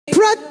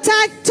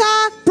Protector,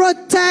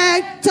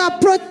 protector,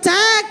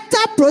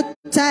 protector,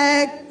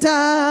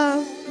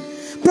 protector.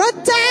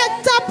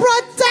 Protector,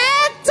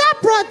 protector,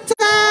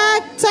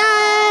 protector.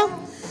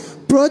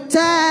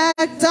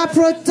 Protector,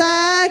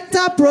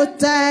 protector,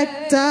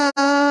 protector.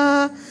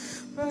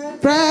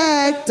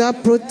 Protector,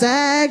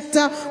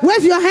 protector.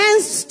 Wave your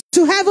hands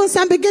to heavens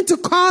and begin to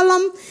call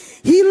them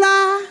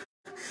healer,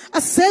 a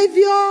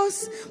savior,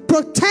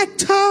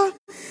 protector,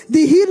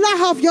 the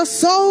healer of your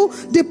soul,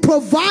 the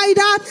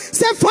provider.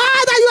 Say,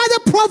 Father, you are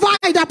the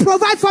provider.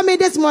 Provide for me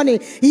this morning.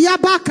 Open your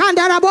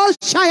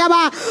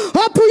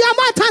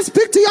mouth and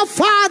speak to your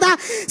Father.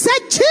 Say,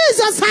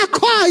 Jesus, I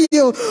call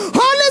you.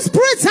 Holy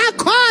Spirit, I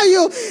call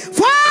you.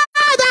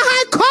 Father,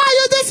 I call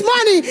you this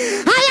morning.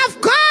 I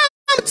have come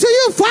to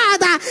you,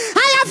 Father.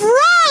 I have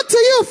run to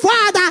you,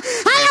 Father.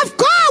 I have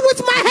gone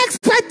with my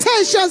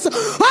expectations.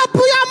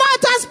 Open your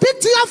mouth and speak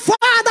to your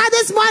Father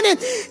this morning.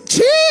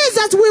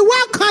 Jesus, we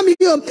welcome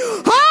you.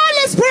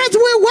 Holy Spirit,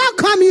 we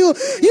welcome you.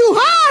 You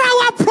are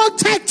our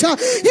protector.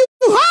 You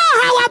are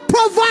our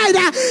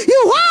provider.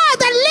 You are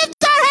the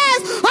lifter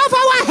heads of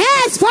our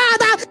heads,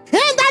 Father.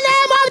 In the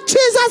name of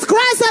Jesus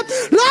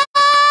Christ, Lord,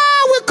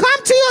 we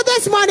come to you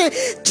this morning.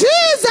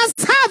 Jesus,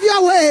 have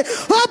your way.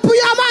 Open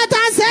your mouth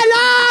and say,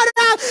 Lord,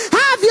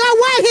 have your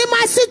way in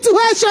my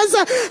situations.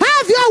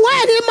 Have your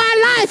way in my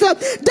life.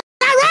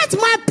 Direct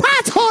my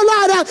path, oh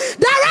Lord.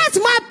 Direct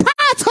my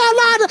path, oh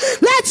Lord.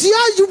 Let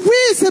your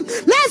wisdom,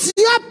 let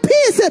your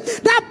peace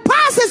that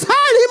passes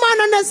all human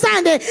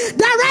understanding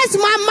direct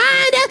my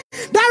mind,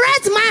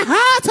 direct my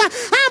heart,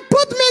 and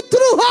put me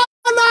through, oh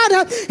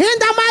Lord, in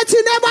the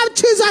mighty name of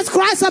Jesus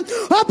Christ.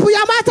 Open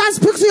your mouth and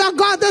speak to your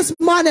God this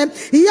morning.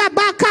 In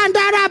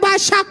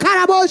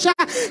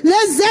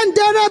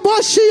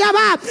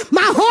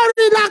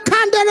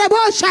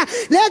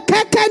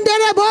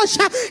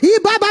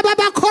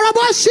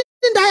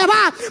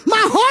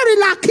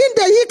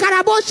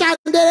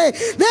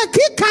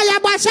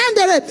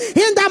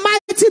the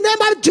mighty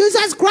name of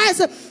Jesus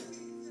Christ.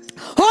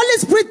 Holy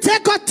Spirit,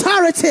 take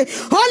authority.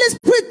 Holy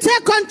Spirit,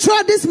 take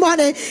control this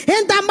morning.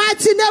 In the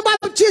mighty name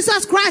of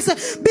Jesus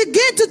Christ,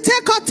 begin to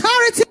take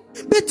authority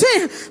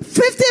between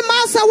 50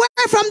 miles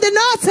away from the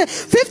north,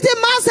 50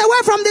 miles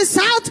away from the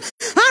south,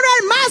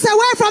 100 miles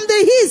away from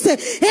the east.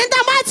 In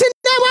the mighty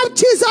name of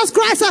Jesus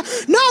Christ,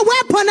 no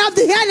weapon of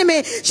the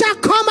enemy shall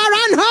come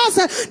around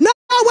us. No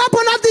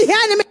weapon of the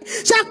enemy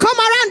shall come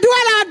around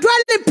our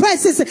dwelling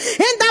places.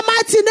 In the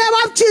mighty name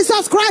of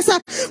Jesus Christ,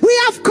 we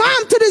have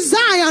come to the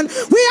Zion.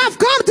 We have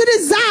come to the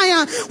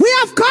Zion. We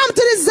have come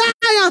to the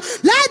Zion.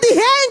 Let the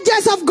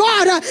angels of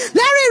God,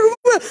 let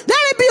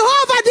it be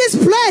over this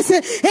place.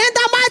 In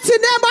the mighty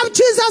name of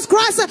Jesus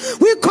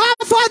Christ, we call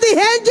for the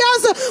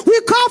angels.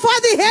 We call for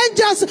the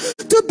angels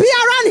to be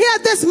around here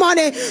this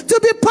morning, to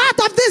be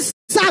part of this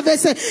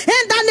service.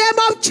 In the name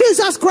of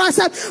Jesus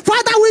Christ,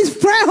 Father, we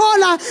pray, oh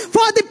Lord,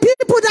 for the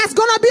people that's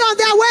going to be on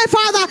their way,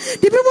 Father,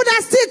 the people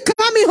that still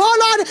coming, oh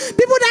Lord,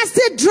 people that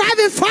still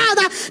driving,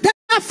 Father,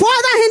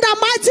 Father, in the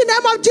mighty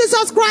name of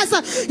Jesus Christ,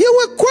 you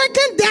will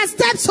quicken their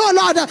steps, oh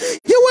Lord.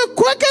 You will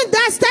quicken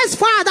their steps,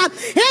 Father.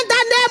 In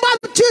the name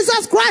of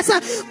Jesus Christ,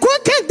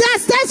 quicken their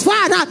steps,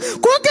 Father.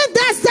 Quicken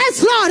their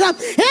steps, Lord.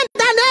 In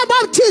the name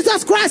of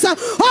Jesus Christ,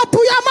 open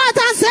your mouth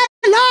and say,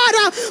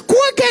 Lord,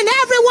 quicken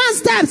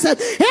everyone's steps.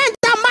 In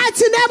the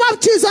mighty name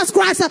of Jesus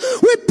Christ,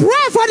 we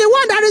pray for the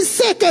one that is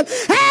sick,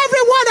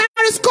 everyone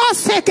that is called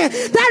sick,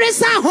 that is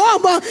at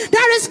home,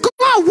 that is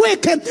called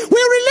weak.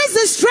 We release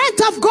the strength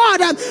of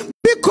God,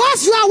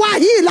 because you are our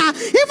healer,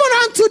 even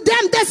unto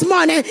them this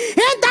morning.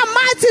 In the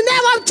mighty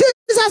name of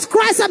Jesus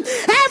Christ,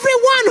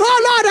 everyone, oh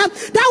Lord,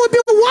 that will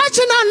be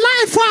watching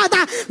online,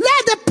 Father,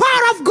 let the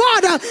power of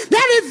God,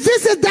 let it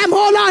visit them,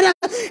 oh Lord.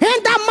 In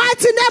the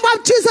mighty name of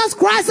Jesus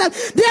Christ,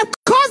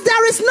 because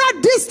there is no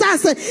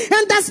distance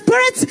in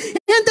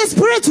the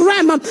spirit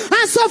realm.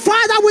 And so,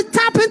 Father, we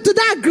tap into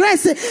that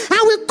grace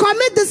and we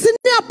commit the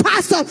senior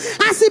pastor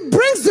as he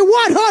brings the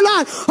word, oh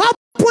Lord.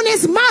 Open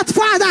his mouth,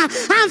 Father,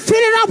 and fill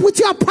it up with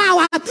your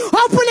power.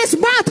 Open his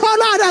mouth, oh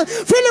Lord,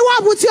 fill it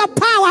up with your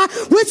power,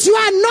 with your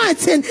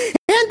anointing.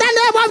 In the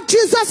name of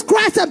Jesus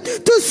Christ,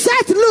 to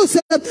set loose,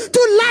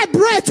 to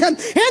liberate. In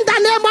the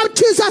name of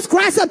Jesus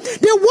Christ,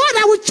 the word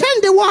that will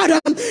change the world,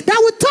 that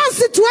will turn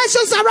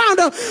situations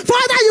around.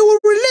 Father, you will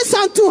release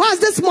unto us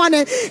this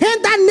morning. In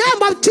the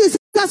name of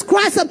Jesus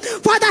Christ,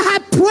 Father, I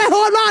pray,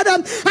 oh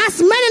Lord,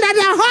 as many that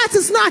their heart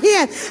is not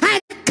here, I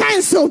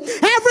cancel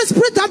every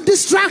spirit of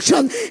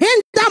distraction in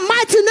the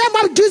mighty name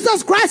of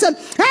Jesus Christ.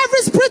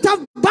 Every spirit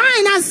of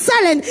buying and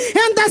selling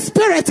in the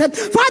spirit,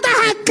 Father,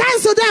 I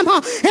cancel them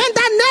in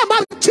the name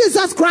of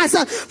Jesus Christ.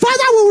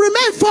 Father, we will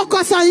remain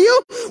focused on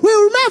you. We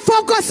will remain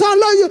focused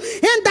on you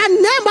in the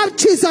name of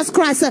Jesus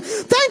Christ.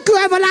 Thank you,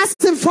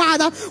 everlasting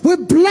Father. We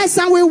bless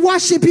and we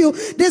worship you.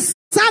 This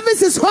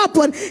service is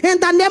open in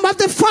the name of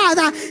the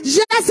Father.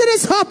 Yes, it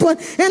is open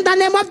in the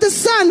name of the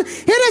Son.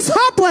 It is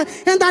open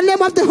in the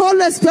name of the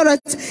Holy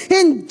Spirit.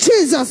 In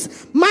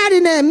Jesus'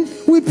 mighty name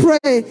we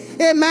pray.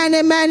 Amen,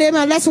 amen,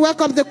 amen. Let's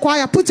welcome the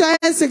choir. Put your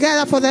hands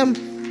together for them.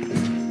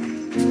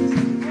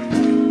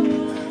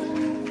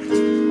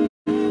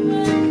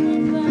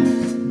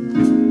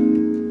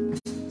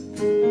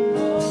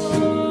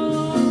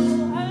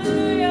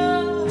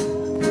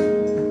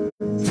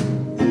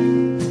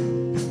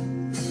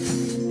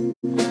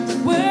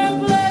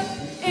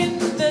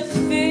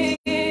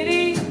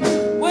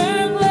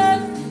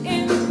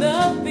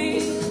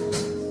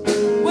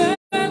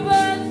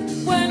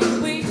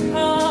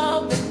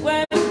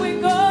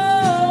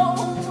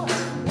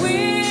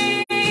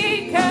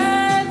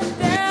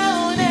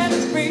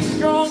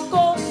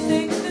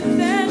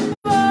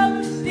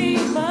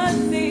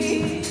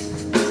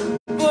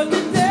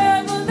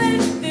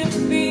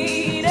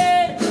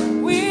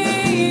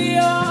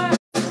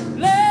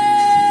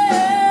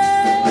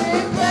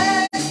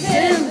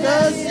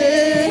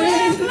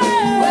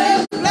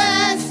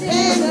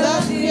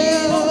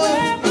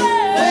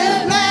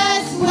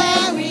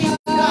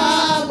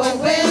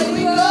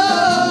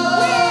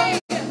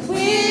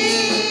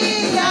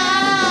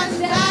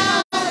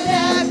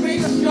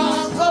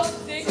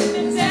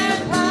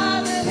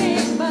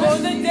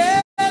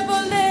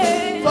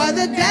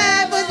 the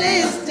devil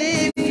is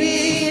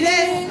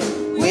defeated.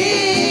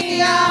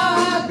 We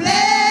are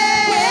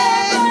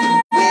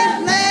blessed.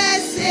 We're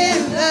blessed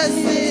in the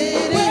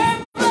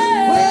city.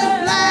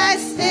 We're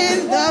blessed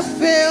in the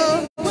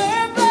field.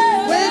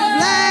 We're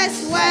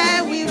blessed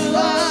where we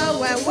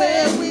go and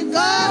where we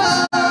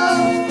go.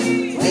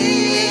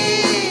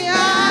 We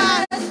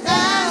are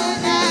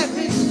down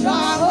every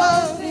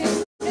stronghold.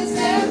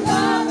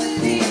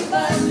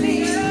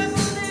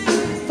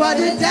 For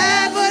the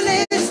devil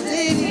is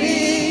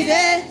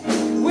defeated.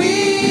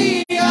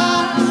 We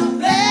are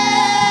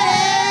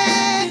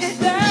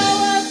blessed. Thou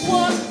hast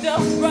walked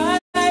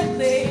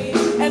uprightly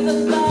as a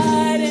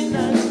light in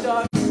a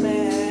dark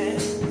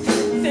land.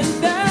 Since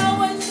thou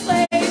hast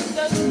placed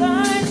a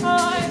thine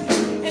heart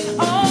in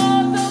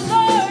all the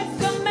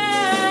Lord's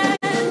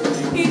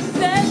commands, he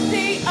set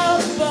thee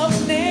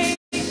above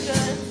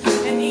nations,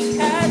 and he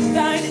cast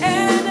thine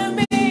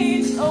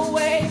enemies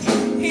away.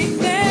 He's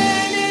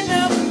standing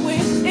up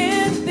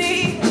within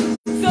thee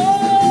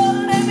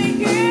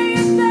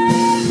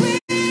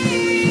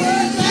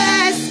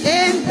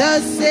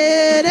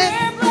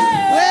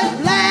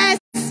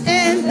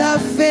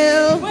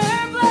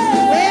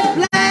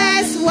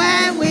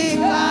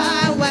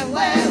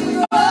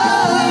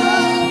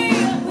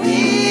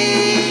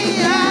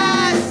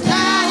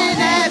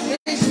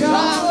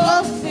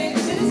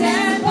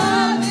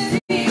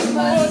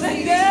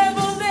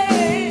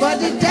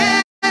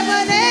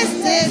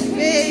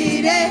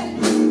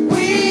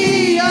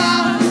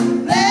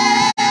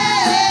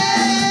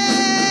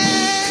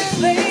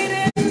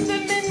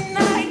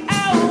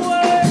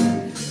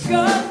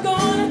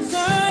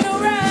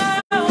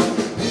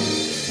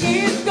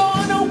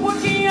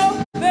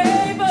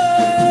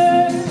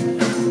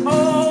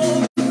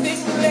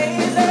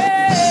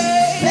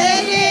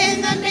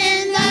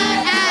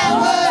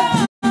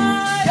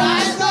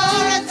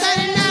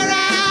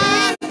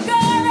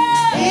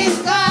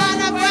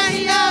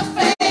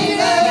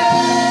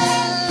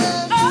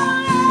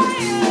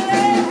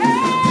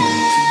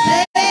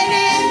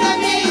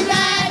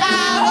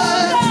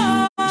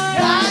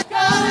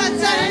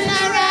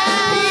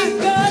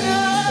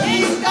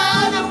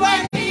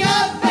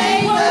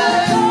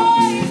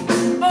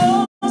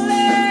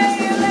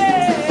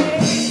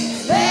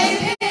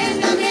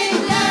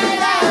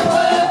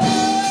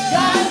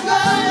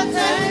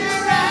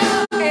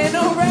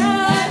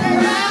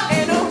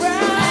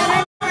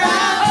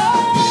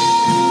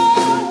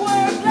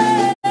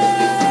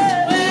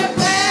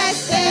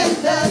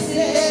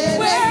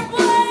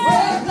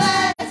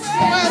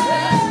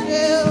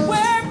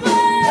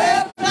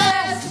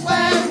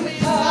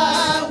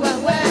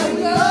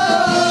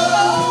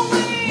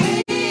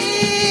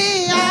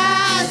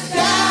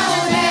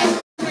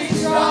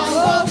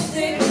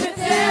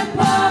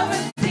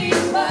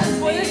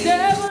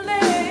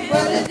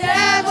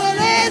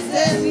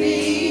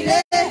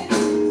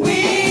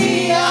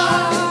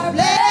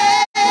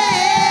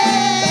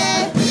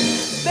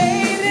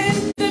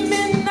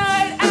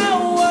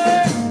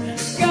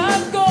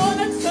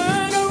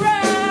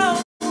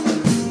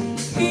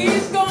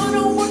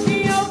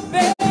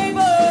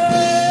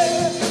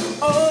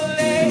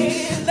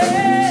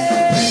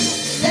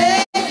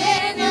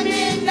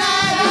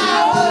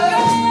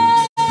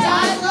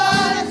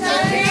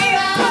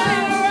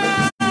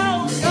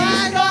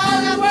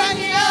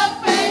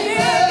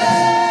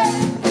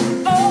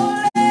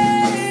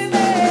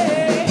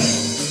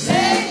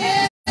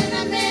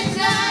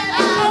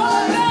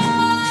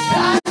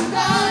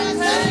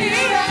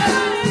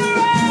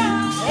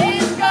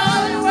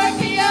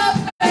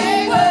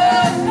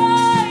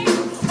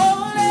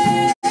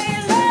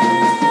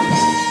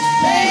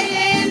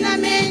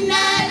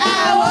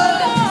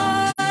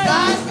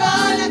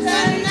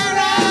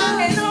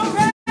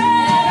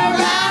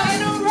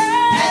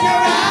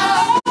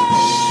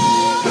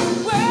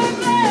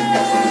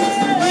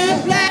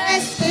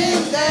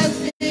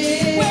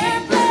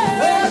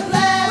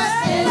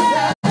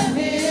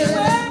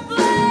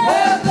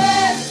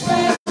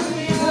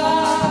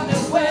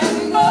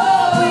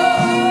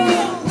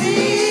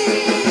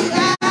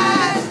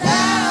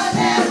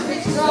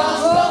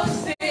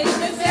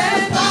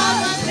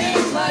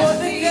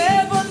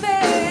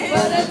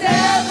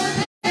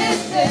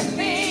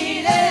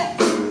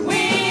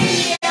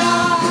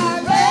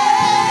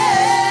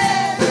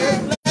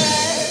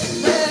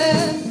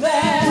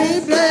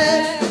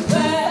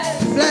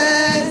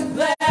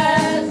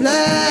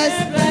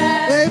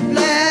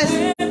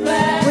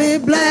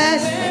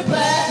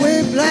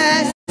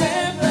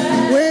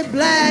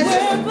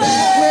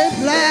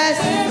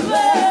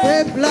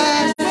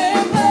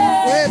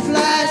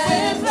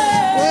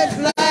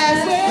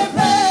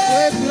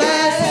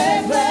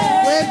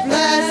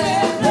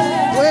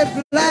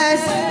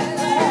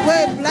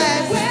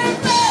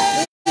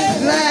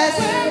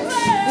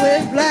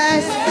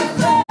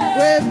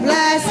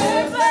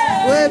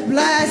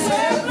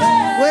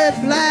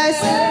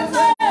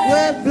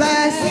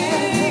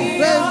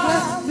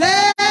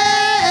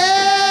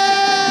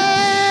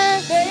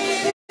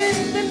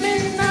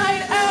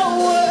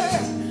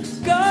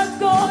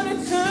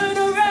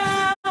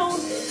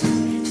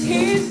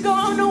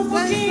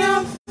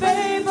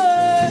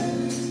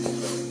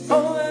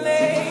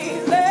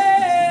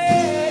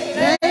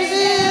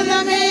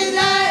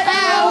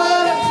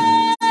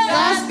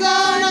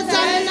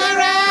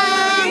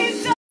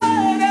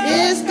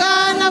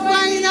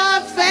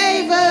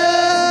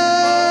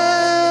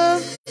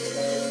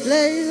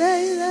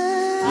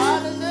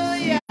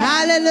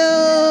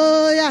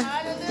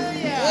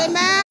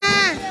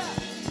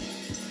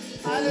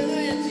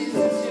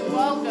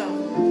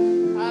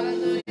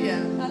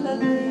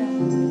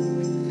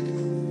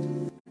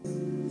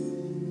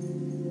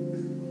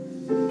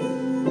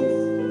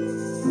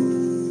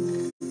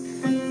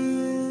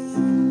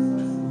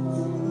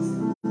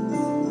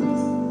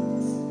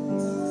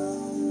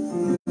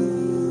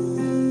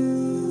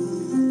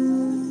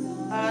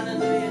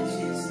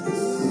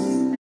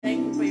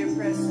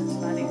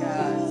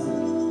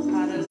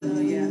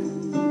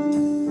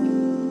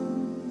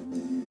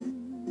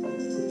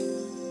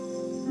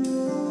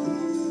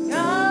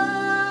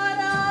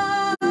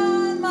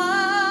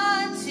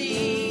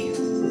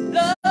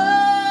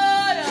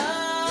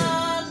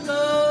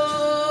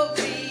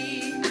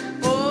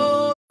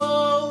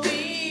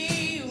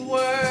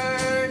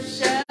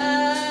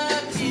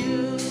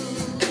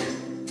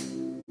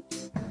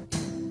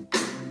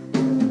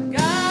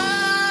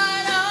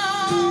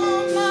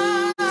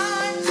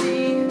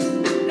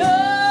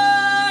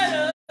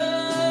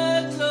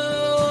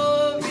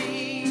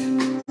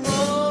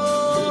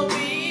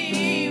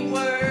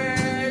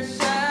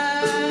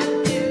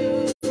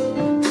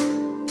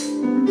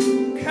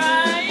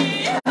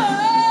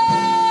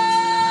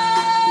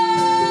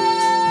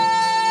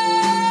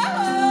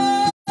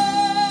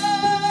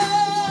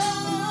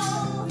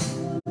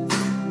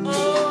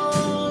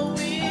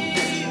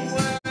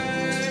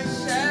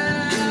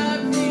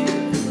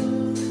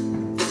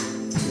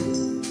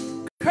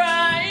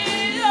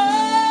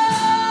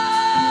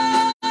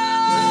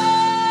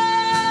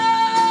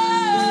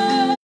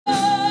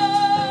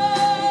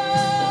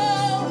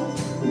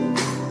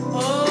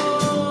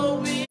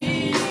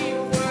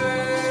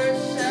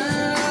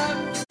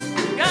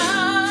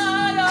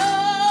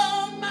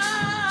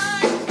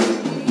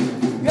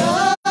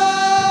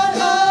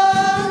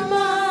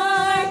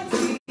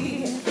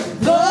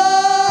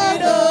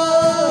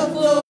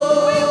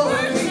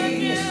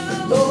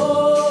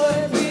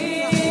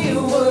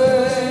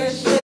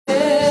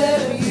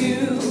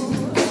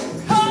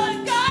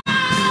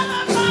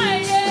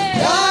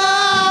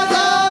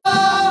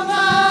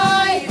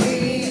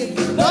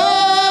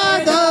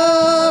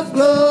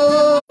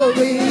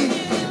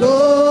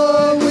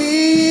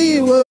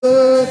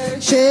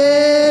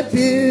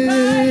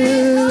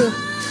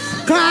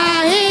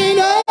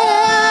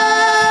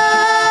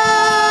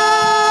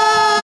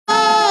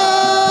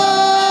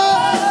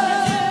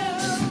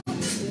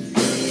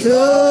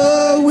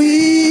Lord,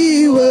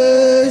 we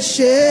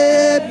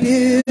worship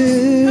you.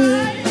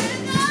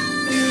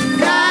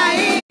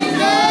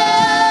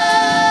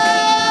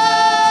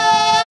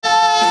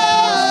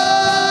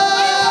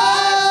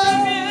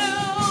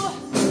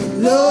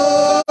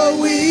 Lord,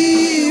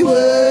 we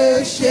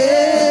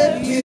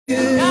worship you.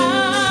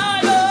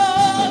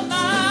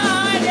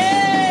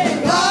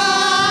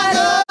 God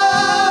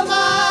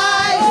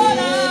Almighty,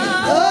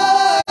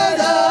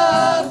 Lord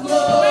of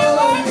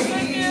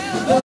glory.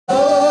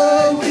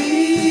 Lord,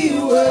 we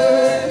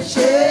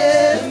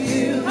worship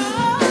you.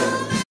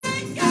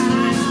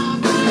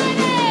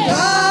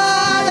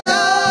 God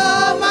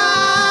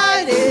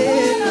Almighty,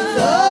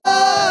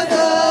 Lord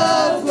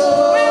of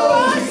glory.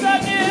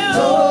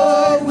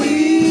 Lord, we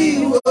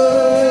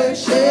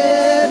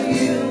worship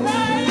you.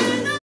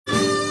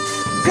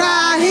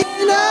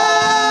 Crying love,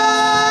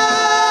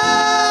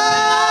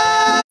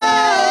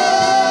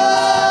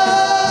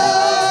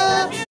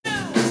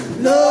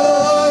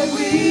 Lord,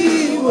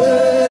 we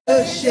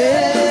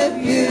worship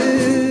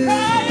you.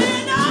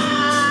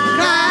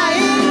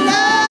 Crying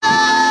love,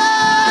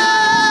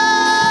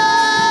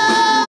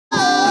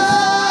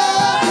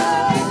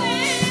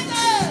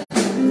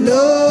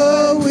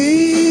 Lord,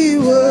 we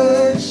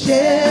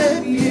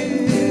worship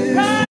you.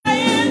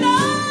 Crying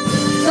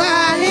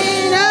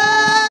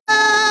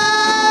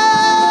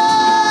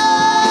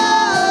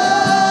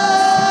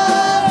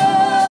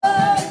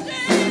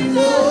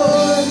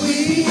Lord,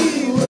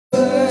 we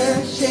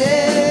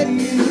worship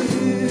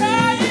you.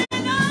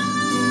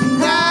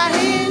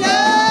 Crying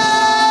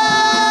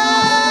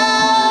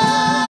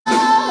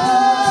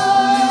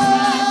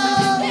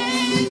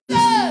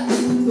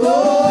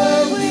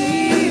Lord,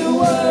 we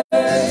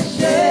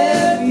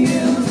worship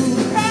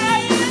you.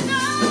 Crying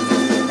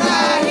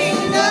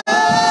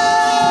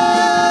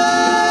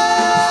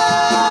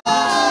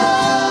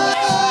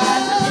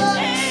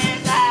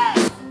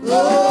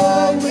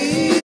Lord,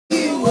 we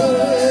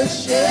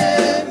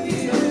worship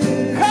you.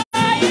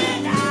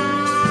 Crying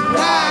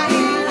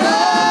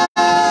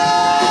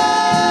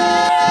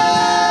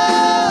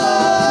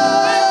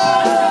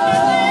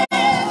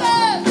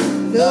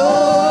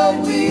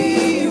Lord,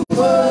 we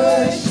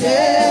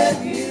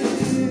worship you.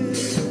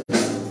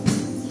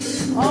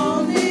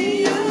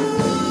 Only you,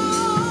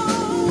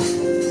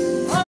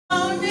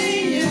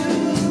 only you,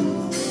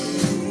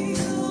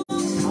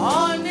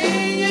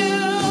 only you,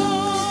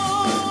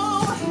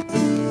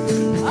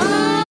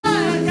 our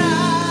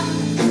God,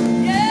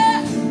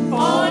 yeah,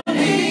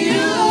 only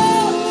you,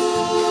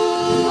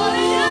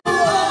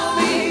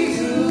 only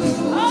you,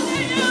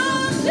 only you,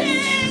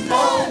 Jesus,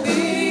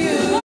 only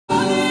you,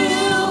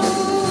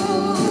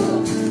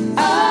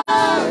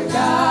 our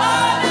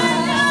God,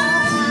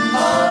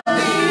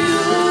 only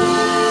you,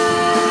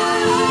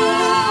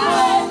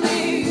 only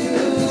you,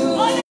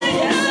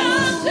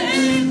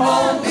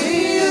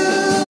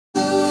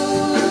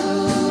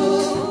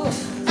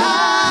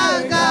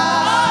 our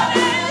God,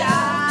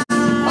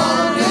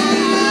 only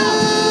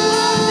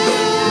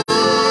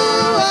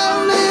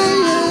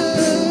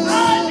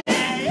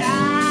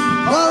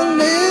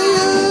only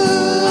you,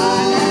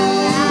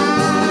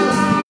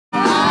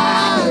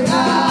 our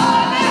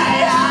God,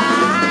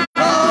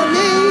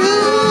 only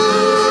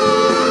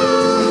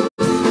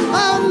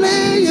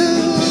you,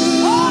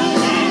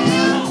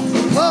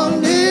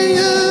 only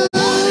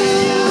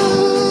you.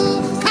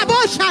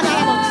 Kabosha,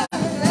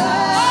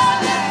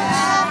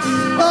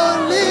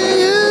 only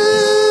you,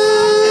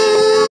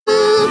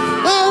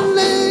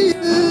 only you,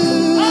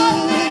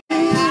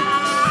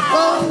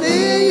 only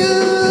you,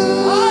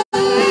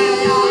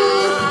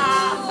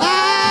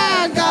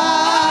 our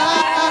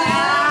God,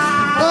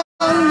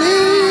 only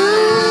you,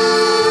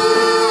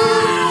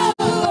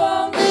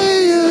 only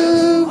you,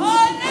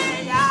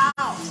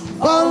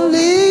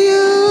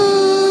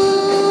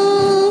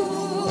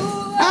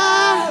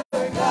 our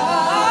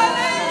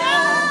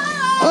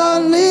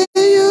only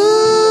you,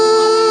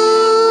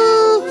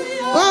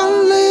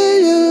 only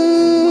you,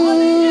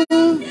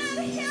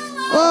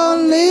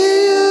 only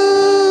you,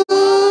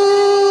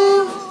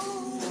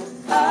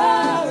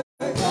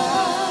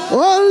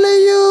 only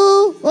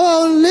you,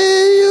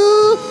 only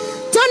you.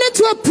 Turn it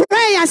to a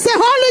prayer. Say,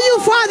 only you,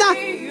 Father.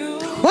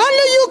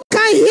 Only you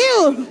can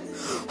heal.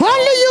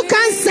 Only you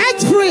can set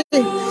free.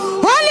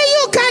 Only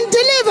you can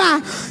deliver.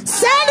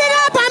 Send it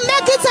up and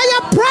make it to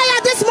your prayer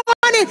this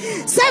morning.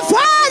 Say,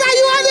 Father,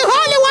 you are the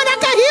only one that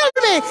can heal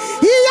me.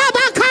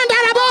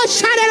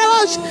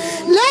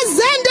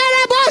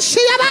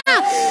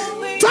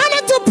 Turn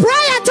it to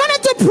prayer. Turn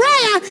it to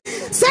prayer.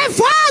 Say,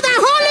 Father,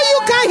 only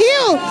you can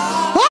heal.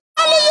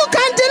 Only you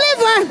can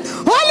deliver.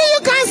 Only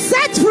you can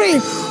set free.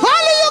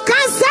 Only you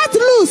can set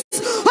loose.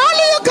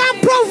 Only you can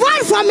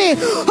provide for me.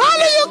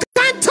 Only you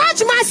can touch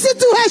my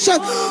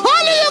situation.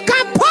 Only you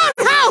can pour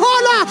out, oh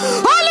Lord.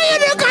 Only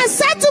you can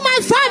set to my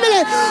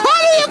family.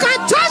 Only you can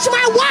touch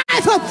my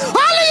wife.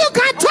 Only you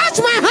can touch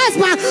my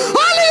husband.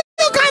 Only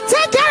you can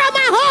take care of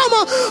my home.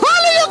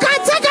 Only you can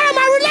take care of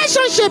my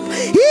relationship.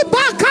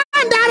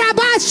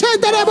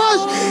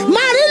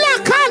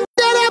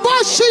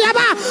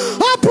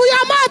 Open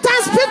your mouth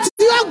and speak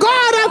to your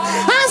God.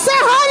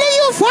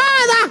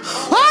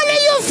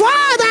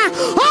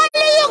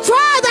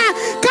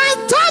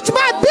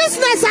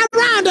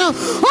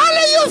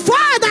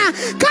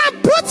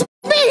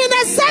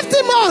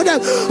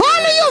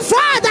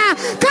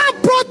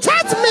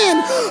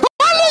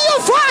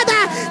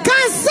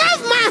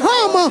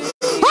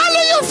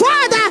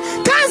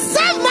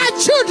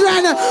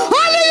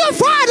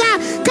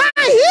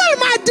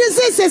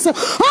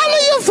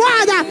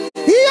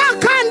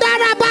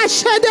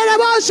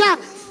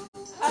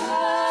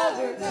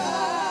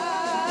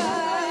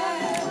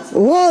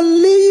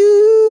 Only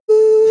you.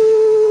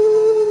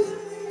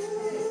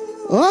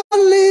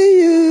 Only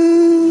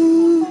you.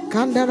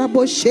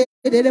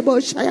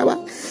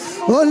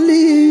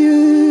 Only you.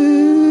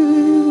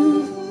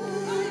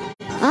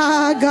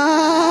 Our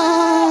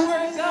God.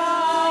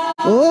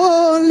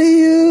 Only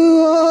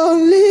you.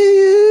 Only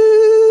you.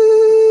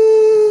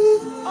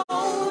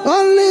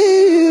 Only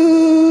you.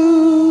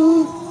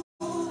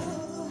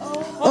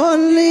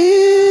 Only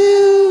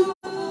you.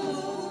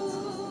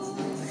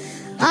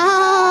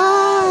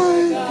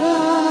 Our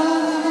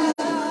God.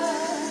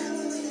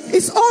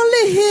 It's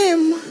only him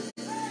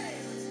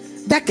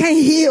that can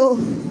heal.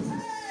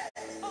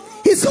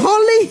 It's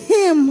only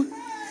him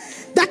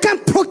that can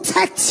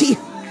protect you.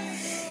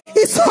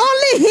 It's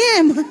only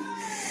him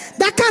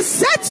that can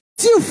set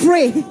you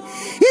free.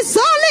 It's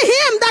only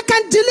him that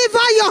can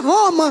deliver your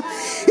home.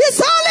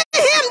 It's only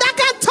him that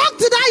can talk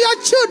to your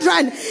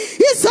children.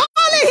 It's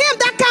only him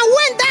that can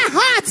win the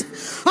heart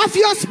of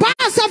your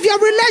spouse, of your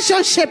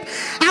relationship.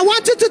 I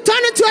want you to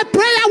turn into a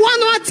prayer one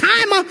more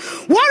time.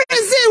 What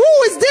is it? Who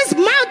is this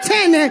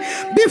mountain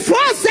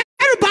before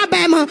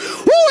Zerubbabel?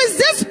 Who is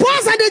this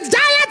person, the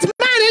giant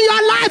man in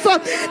your life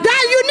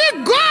that you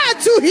need God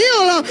to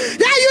heal,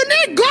 that you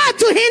need God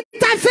to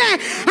interfere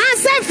and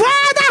say,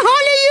 Father,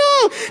 only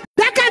you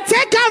that can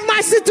take care of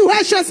my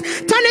situations.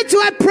 Turn it to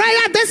a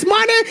prayer this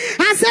morning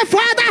and say,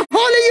 Father,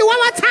 only you. One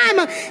more time.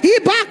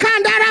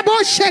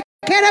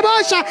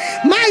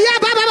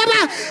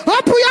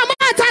 Open your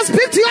mouth and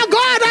speak to your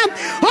God.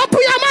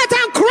 Open your mouth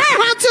and cry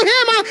unto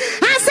him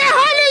and say,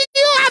 only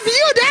you have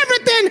viewed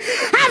everything.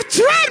 I've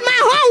tried my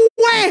whole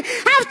way.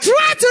 I've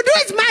tried to do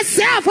it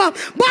myself,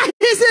 but it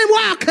didn't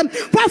work.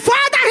 But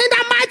Father, in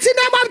the mighty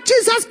name of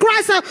Jesus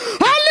Christ,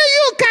 only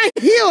you can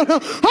heal.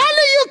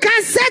 Only you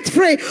can set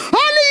free.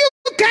 Only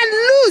you can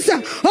lose.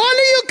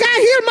 Only you can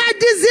heal my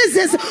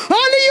diseases.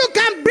 Only you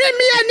can bring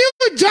me a new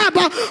job.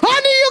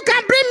 Only you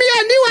can bring me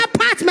a new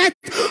apartment.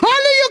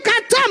 Only you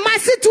can turn my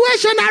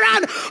situation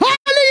around.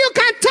 Only you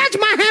can touch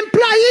my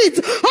employees.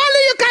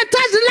 Only you can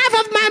touch the life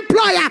of my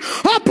employer.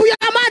 Open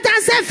your mouth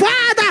and say,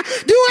 Father,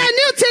 do a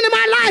new thing in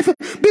my life,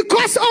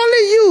 because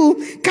only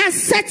you can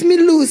set me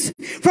loose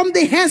from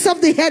the hands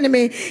of the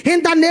enemy.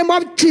 In the name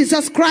of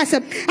Jesus Christ,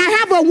 I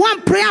have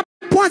one prayer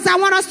point I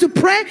want us to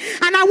pray,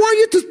 and I want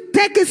you to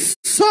take it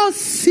so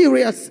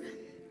serious,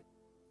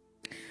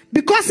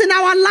 because in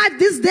our life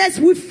these days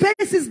we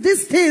face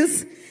these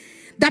things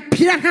that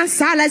Peter and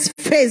Silas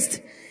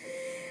faced.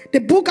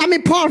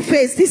 Paul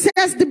faced. He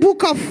says, the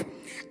book of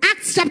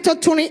Acts chapter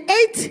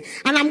 28,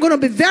 and I'm going to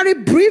be very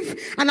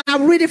brief, and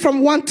I'll read it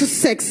from 1 to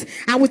 6,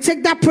 and we'll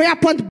take that prayer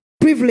point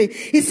briefly.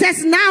 It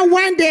says, now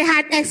when they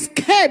had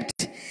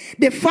escaped,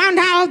 they found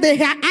out their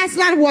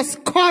island was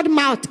called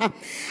Malta.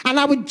 And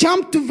I will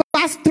jump to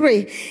verse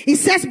 3. It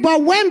says,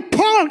 but when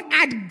Paul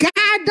had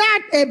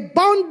gathered a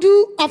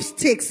bundle of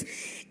sticks,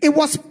 it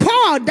was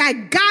Paul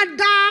that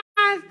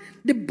gathered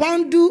the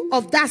bundle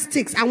of that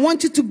sticks. I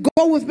want you to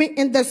go with me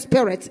in the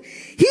spirit.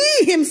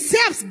 He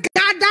himself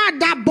gathered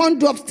that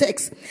bundle of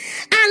sticks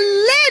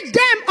and laid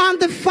them on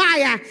the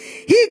fire.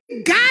 He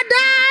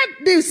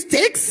gathered the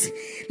sticks,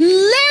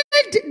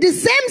 laid the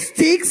same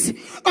sticks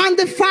on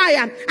the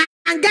fire.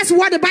 And guess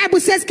what the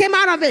Bible says came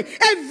out of it?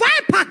 A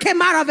viper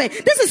came out of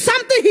it. This is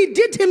something he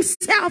did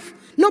himself.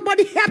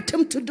 Nobody helped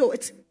him to do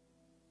it.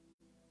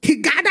 He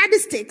gathered the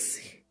sticks.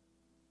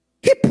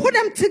 He put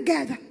them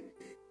together.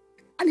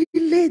 And he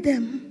laid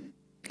them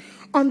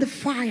on the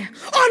fire.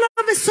 All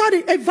of a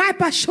sudden, a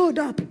viper showed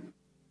up.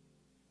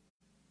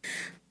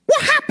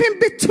 What happened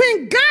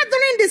between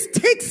gathering the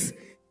sticks,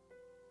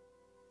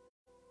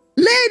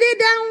 laid it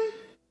down,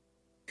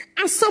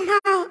 and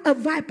somehow a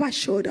viper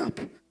showed up?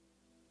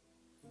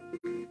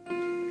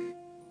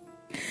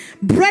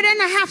 Brethren,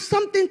 I have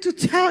something to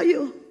tell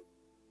you.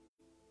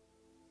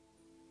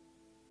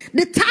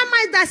 The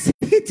termite that's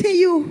hitting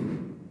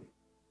you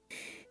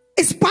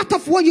is part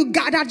of what you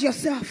gathered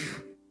yourself.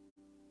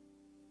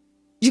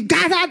 You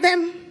gathered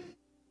them.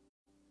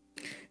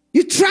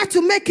 You tried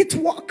to make it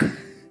work.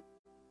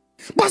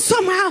 But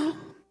somehow,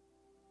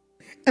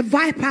 a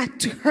viper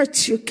to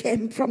hurt you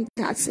came from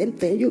that same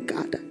thing you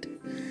gathered.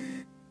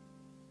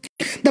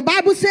 The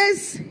Bible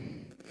says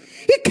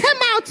he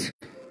came out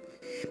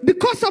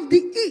because of the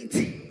heat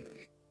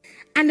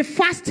and the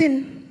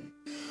fasting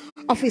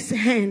of his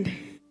hand.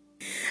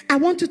 I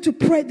want you to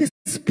pray this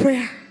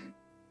prayer.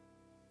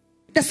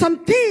 There's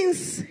some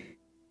things,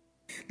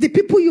 the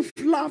people you've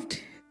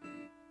loved,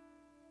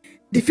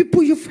 the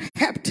people you've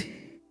helped,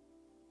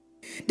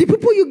 the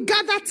people you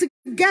gathered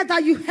together,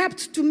 you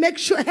helped to make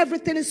sure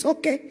everything is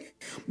okay,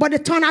 but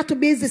it turned out to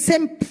be the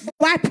same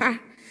viper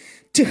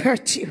to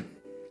hurt you,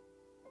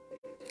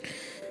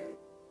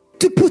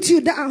 to put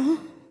you down,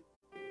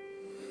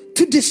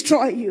 to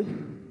destroy you,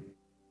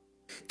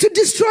 to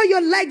destroy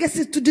your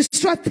legacy, to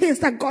destroy things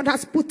that God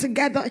has put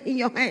together in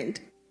your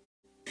hand.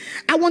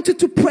 I want you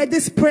to pray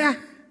this prayer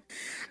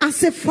and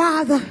say,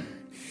 Father,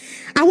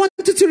 I want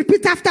you to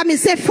repeat after me.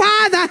 Say,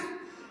 Father,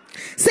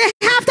 Say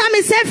after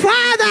me, say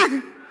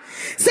Father.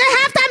 Say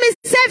after me,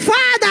 say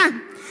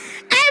Father.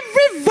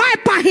 Every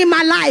viper in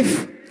my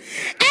life,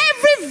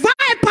 every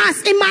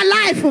vipers in my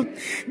life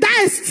that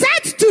is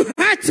set to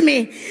hurt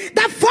me,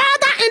 the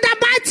Father, in the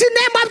mighty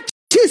name of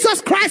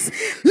Jesus Christ,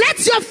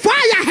 let your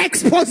fire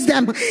expose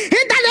them. In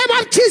the name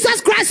of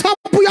Jesus Christ,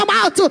 open your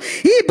mouth.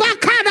 Every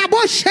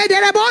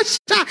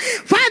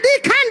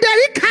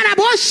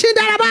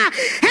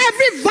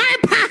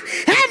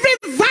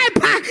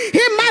viper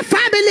in my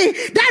family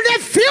that they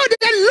feel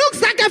that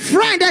looks like a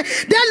friend, they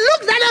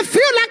look that they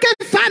feel like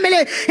a family.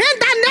 In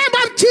the name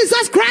of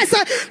Jesus Christ,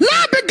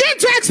 Lord, begin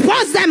to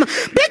expose them.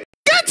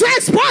 Begin to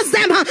expose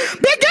them.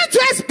 Begin to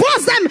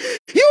expose them.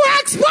 You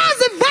expose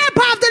the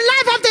viper of the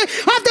life of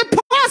the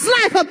poor's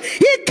life.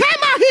 He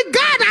came out, he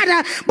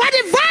gathered, but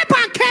the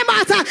viper came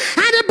out,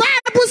 and the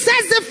Bible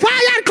says the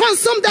fire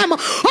consumed them.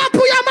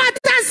 Open your mouth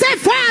and say,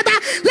 Father,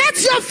 let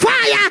your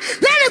fire,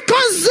 let it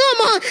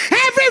consume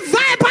every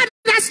viper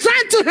that's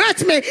trying to hurt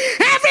me,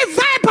 every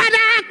viper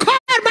that I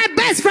called my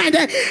best friend,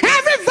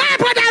 every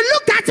viper that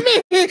looked at me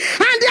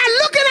and they are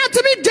looking at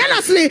me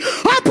jealously.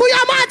 Open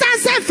your mouth and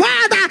say,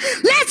 Father,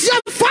 let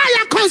your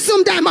fire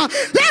consume them.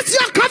 Let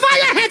your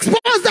fire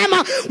expose them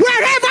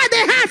wherever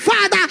they are,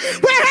 Father,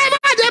 wherever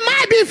they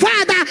might be,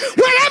 Father,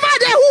 wherever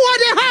they who or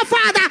they are,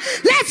 Father.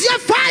 Let your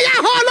fire,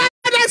 oh Lord,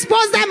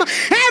 expose them.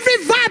 Every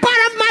viper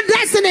of my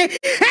destiny,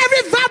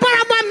 every viper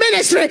of my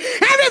ministry,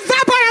 every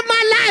viper of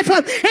my life,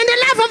 in the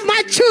life of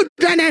my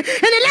children, in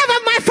the life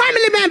of my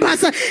family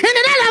members, in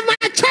the life of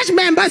my church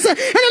members, in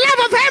the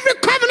life of every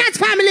covenant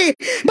family.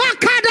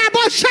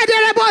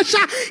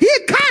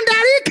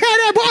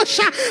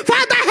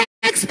 Father,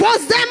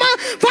 expose them.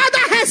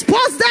 Father,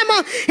 expose them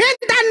in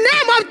the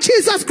name of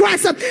Jesus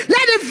Christ. Let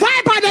the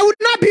viper, they will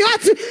not be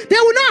hurt. They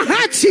will not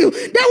hurt you.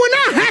 They will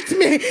not hurt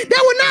me.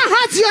 They will not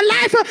hurt your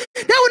life.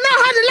 They will not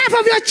hurt the life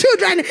of your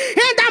children.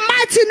 In the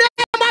mighty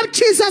name of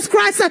Jesus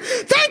Christ.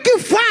 Thank you,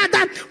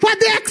 Father, for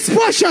the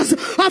exposures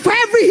of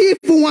every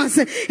evil ones.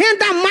 In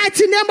the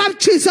mighty name of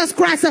Jesus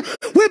Christ,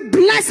 we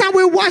bless and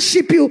we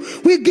worship you.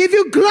 We give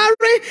you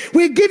glory.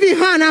 We give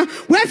you honor.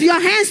 Wave your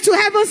hands to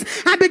heavens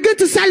and begin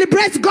to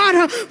celebrate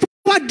God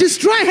for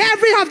destroying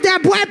every of their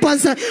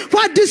weapons,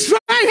 for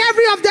destroying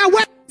every of their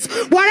weapons.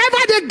 Wherever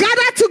they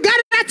gather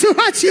together to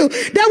hurt you,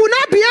 they will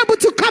not be able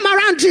to come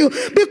around you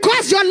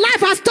because your life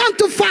has turned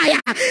to fire.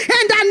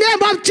 In the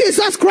name of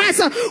Jesus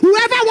Christ,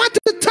 whoever wants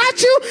to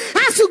touch you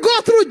has to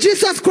go through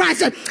Jesus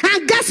Christ.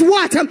 And guess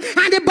what? And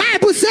the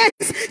Bible says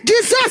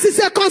Jesus is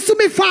a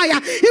consuming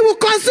fire. He will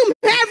consume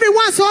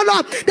everyone, so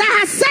Lord, that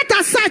has set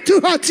aside to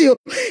hurt you.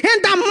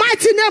 In the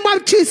mighty name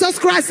of Jesus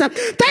Christ,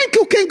 thank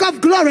you, King of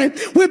Glory.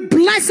 We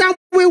bless and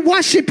we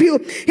worship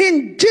you.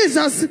 In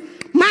Jesus'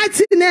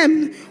 mighty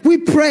name we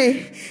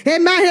pray.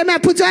 Amen. Amen.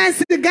 Put your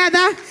hands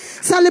together.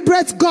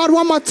 Celebrate God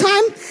one more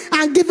time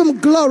and give him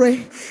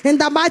glory. In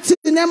the mighty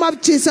name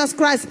of Jesus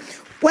Christ.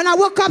 When I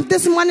woke up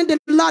this morning, the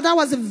Lord, that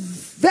was the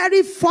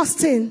very first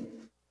thing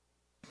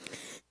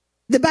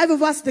the Bible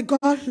verse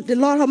the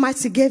Lord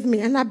Almighty gave me.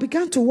 And I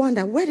began to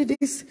wonder, where did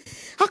this,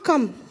 how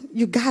come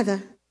you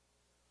gather?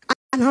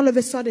 And all of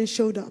a sudden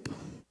showed up.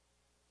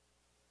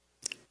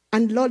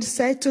 And the Lord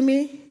said to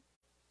me,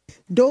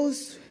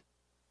 those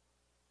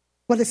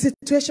were the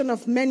situation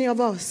of many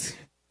of us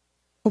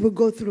what we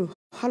go through.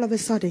 All of a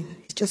sudden,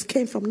 it just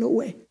came from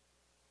nowhere.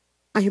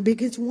 And you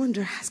begin to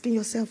wonder, asking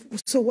yourself,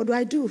 so what do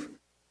I do?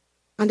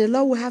 And the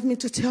Lord will have me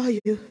to tell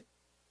you,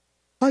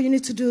 all you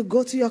need to do is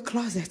go to your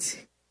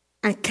closet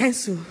and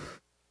cancel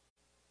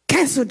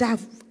that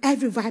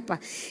every viper.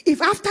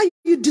 If after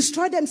you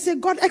destroy them, say,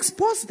 God,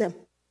 expose them.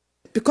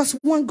 Because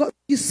when God,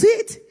 you see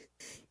it,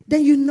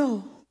 then you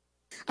know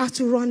how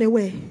to run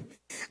away.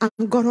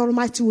 And God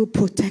Almighty will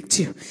protect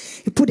you.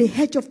 He put a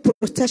hedge of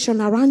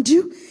protection around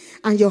you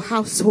and your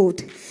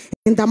household.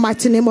 In the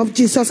mighty name of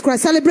Jesus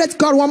Christ. Celebrate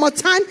God one more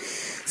time.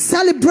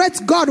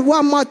 Celebrate God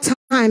one more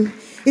time.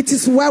 It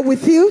is well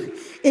with you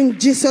in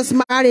Jesus'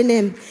 mighty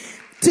name.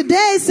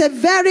 Today is a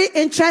very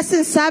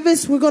interesting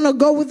service. We're going to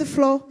go with the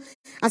flow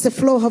as a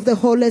flow of the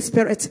Holy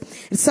Spirit.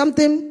 It's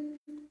something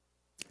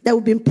that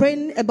we've been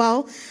praying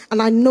about,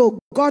 and I know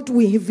God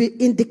will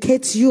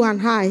indicate you and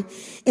I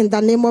in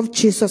the name of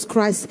Jesus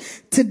Christ.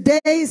 Today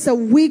is a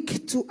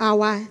week to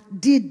our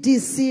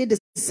DDC, the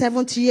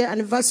 7th year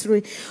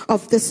anniversary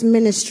of this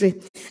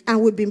ministry. And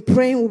we've been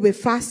praying, we've been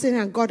fasting,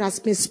 and God has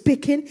been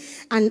speaking.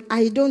 And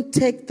I don't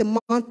take the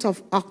month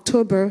of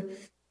October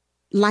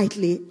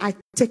lightly. I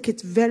take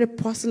it very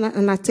personal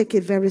and I take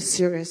it very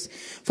serious.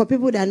 For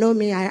people that know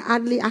me, I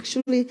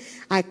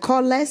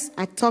call less,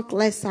 I talk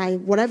less,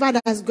 whatever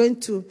that's going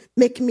to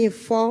make me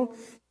fall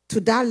to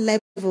that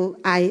level,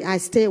 I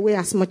stay away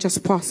as much as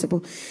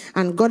possible.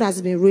 And God has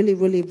been really,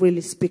 really,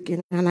 really speaking.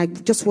 And I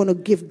just want to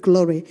give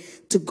glory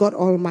to God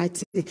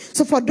Almighty.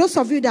 So for those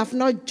of you that have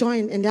not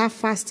joined in that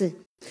fasting,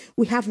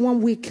 we have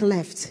 1 week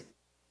left.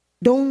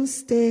 Don't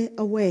stay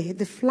away.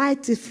 The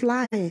flight is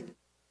flying.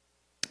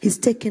 It's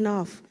taking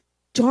off.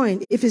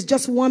 Join. If it's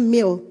just one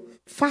meal,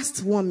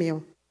 fast one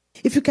meal.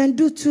 If you can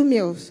do 2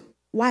 meals,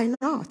 why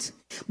not?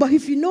 But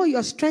if you know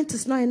your strength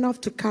is not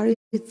enough to carry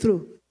it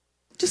through,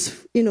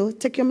 just,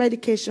 take your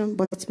medication,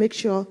 but make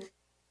sure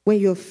when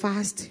you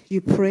fast,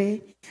 you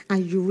pray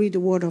and you read the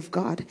word of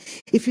God.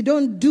 If you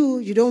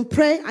don't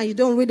pray and you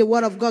don't read the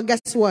word of God,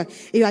 guess what?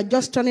 You are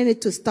just turning it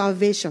to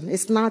starvation.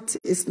 It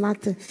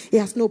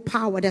has no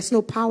power. There's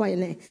no power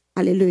in it.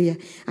 Hallelujah.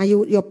 And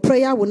your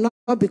prayer will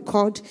not be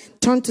called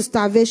turn to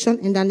starvation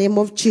in the name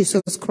of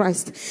Jesus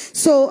Christ.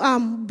 So,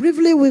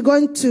 briefly, we're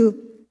going to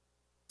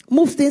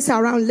move things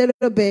around a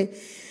little bit.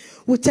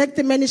 We'll take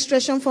the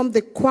ministration from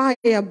the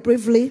choir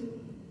briefly.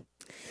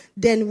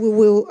 Then we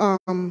will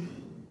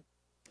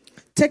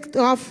take the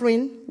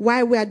offering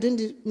while we are doing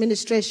the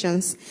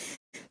ministrations.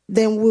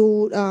 Then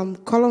we'll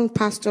call on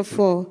Pastor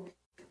for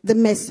the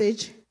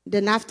message.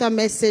 Then after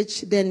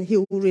message, then he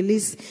will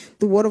release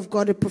the word of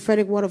God, the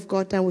prophetic word of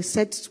God, and we're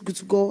set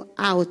to go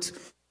out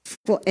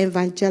for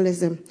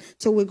evangelism.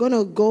 So we're going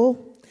to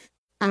go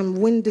and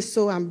win the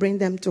soul and bring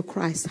them to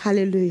Christ.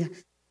 Hallelujah.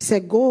 So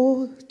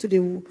go to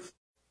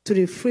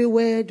the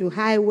freeway, the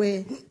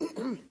highway,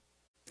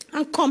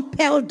 and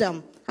compel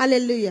them.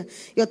 Hallelujah.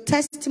 Your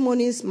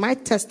testimonies, my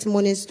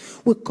testimonies,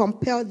 will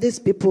compel these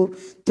people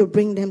to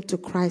bring them to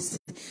Christ.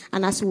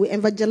 And as we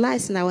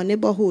evangelize in our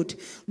neighborhood,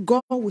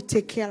 God will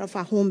take care of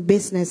our home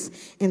business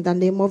in the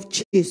name of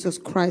Jesus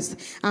Christ.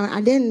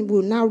 And then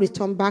we'll now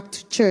return back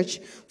to church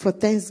for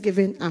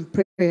Thanksgiving and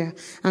prayer.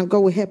 And God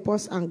will help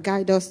us and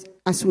guide us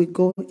as we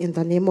go in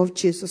the name of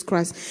Jesus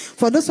Christ.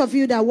 For those of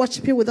you that are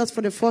worshiping with us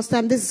for the first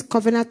time, this is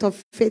Covenant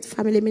of Faith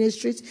Family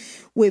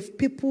Ministries with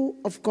people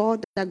of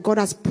God that God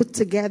has put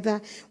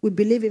together. We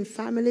believe in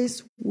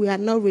families. We are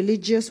not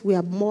religious. We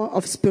are more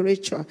of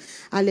spiritual.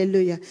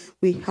 Hallelujah.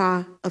 We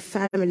are a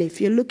family. If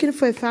you're looking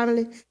for a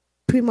family,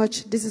 pretty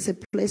much this is a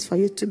place for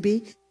you to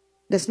be.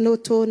 There's no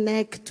toe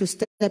neck to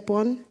step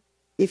on.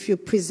 If you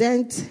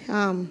present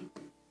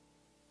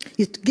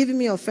you giving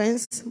me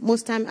offense,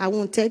 most time I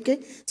won't take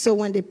it. So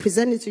when they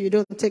present it to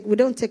you, we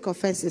don't take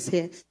offenses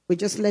here. We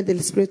just let the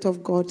Spirit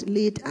of God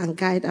lead and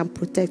guide and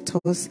protect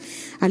us.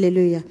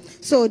 Hallelujah.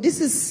 So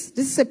this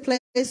is a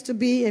place to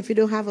be. If you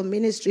don't have a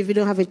ministry, if you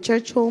don't have a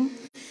church home,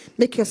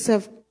 make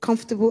yourself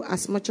comfortable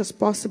as much as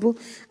possible,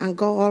 and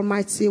God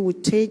Almighty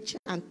will change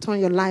and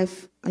turn your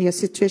life and your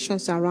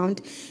situations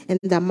around in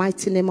the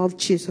mighty name of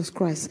Jesus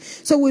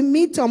Christ. So we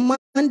meet on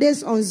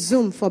Mondays on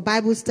Zoom for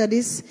Bible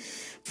studies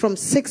from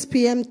 6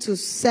 p.m. to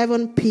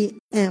 7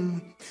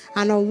 p.m.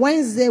 And on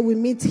Wednesday, we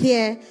meet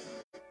here,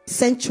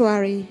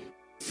 Sanctuary,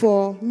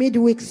 for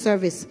midweek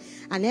service.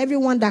 And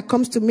everyone that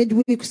comes to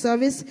midweek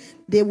service,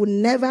 they will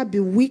never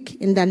be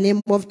weak in the name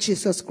of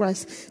Jesus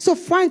Christ. So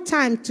find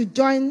time to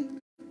join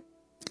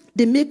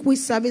the midweek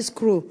service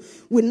crew.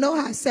 We know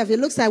ourselves. It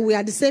looks like we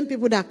are the same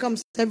people that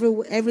comes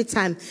every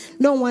time.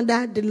 No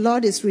wonder the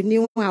Lord is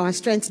renewing our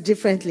strength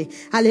differently.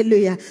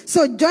 Hallelujah.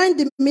 So join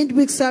the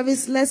midweek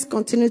service. Let's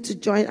continue to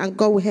join, and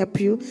God will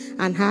help you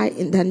and I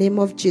in the name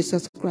of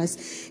Jesus Christ.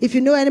 If you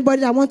know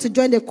anybody that wants to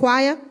join the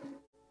choir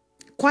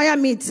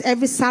meets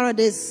every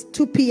Saturdays,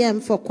 2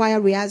 p.m. for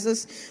choir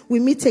rehearsals. We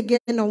meet again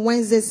on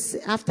Wednesdays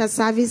after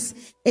service,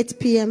 8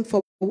 p.m.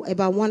 for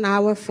about 1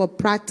 hour for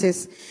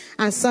practice.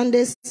 And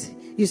Sundays,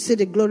 you see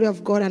the glory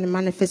of God and the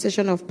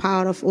manifestation of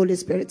power of Holy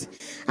Spirit.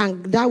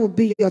 And that will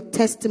be your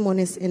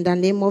testimonies in the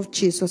name of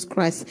Jesus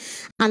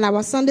Christ. And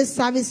our Sunday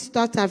service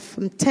starts at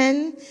from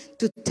 10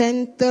 to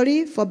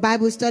 10:30 for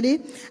Bible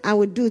study. And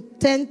we do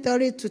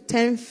 10:30 to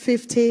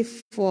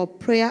 10:50 for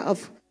prayer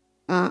of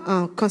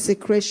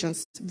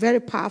consecrations. Very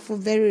powerful,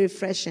 very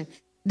refreshing.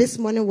 This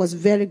morning was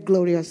very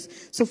glorious.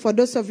 So for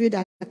those of you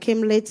that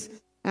came late,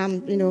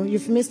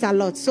 you've missed a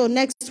lot. So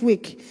next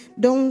week,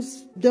 don't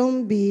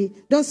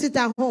sit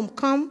at home.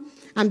 Come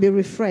and be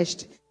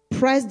refreshed.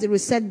 Press the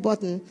reset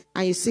button,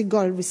 and you see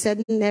God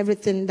resetting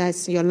everything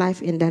that's in your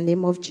life in the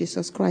name of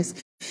Jesus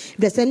Christ. If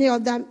there's any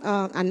other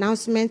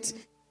announcement,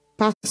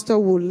 Pastor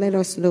will let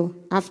us know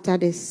after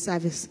this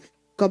service.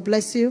 God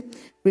bless you.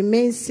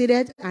 Remain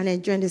seated and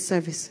enjoy the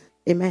service.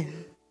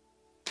 Amen.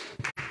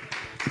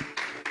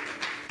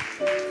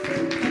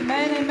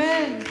 Amen,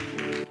 amen.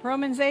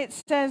 Romans 8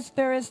 says,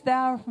 there is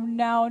now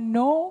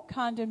no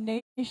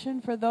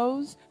condemnation for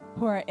those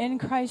who are in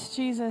Christ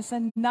Jesus,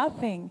 and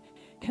nothing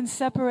can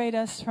separate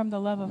us from the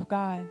love of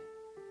God.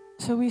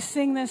 So we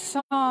sing this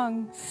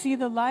song, See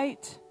the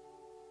Light,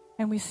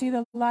 and we see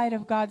the light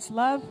of God's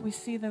love. We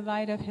see the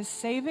light of His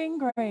saving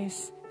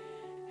grace,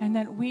 and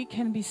that we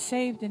can be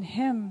saved in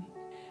Him.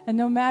 And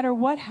no matter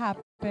what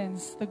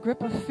happens, the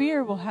grip of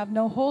fear will have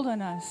no hold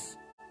on us.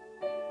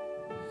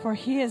 For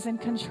He is in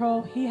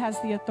control, He has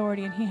the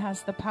authority, and He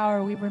has the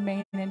power. We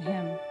remain in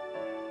Him.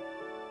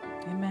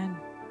 Amen.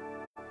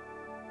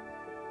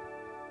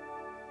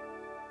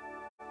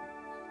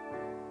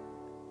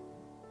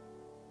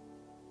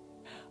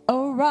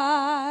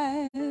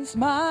 Arise,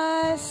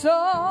 my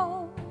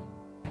soul,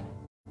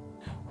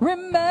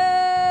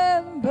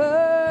 remember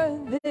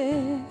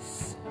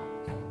this.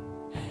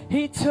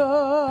 He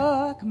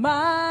took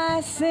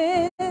my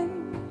sin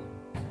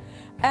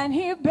and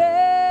He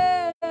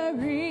buried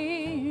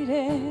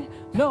it.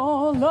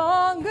 No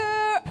longer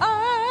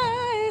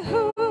I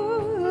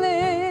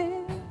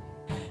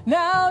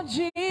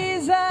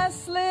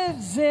Jesus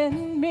lives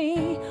in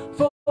me,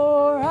 for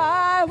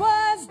I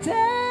was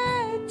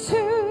dead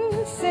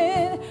to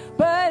sin,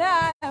 but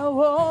I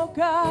woke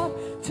up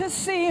to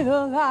see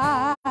the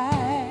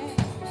light.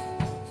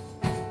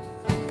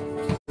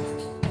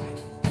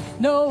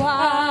 No,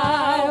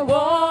 I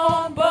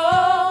won't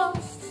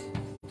boast,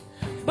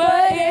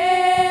 but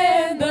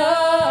in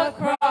the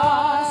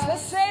cross that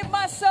saved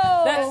my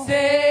soul, that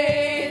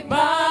saved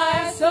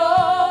my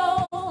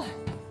soul.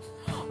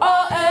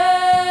 All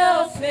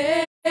else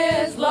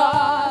is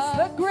lost.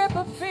 The grip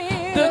of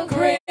fear, the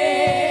grip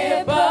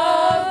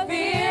of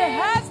fear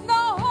has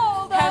no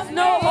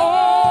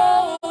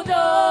hold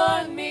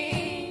on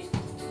me.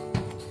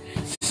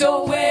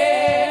 So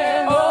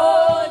where,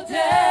 oh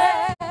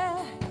death,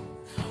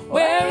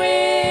 where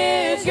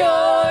is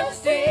your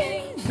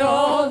sting?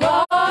 No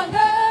longer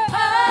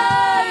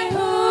I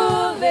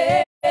who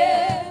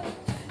live,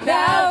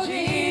 now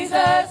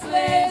Jesus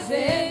lives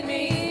in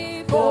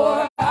me.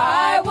 For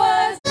I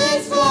was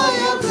this for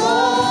your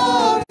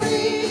glory.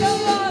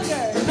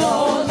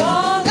 No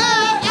longer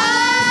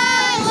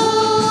I who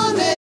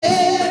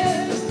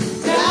live,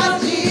 now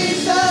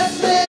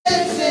Jesus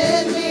lives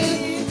in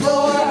me.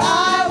 For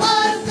I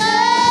was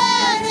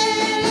dead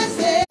in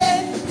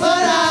sin,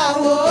 but I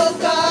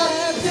woke up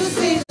to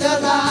see the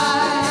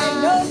light.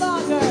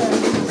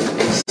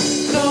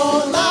 No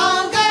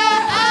longer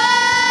I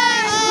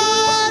who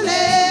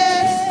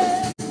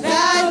live,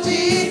 now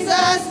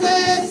Jesus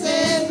lives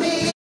in me.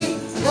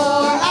 For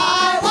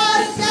I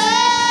was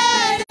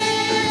dead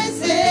in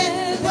sin,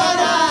 but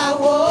I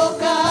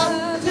woke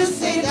up to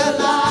see the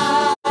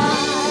light.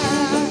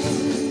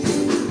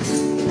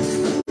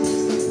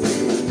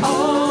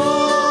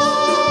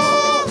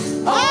 Oh,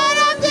 all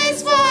of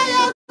this for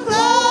your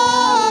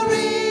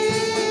glory.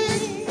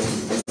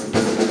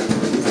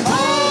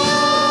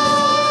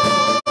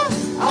 Oh,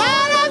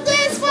 all of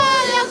this for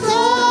your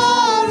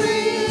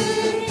glory.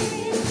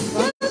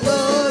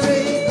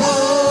 Glory.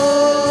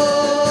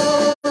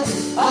 Oh,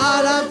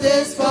 all of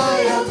this for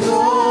your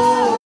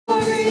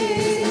glory.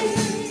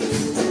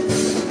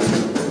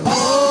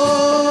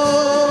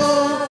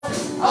 Oh,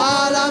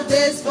 all of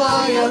this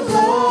for your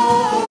glory.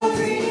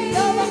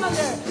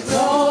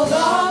 No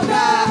longer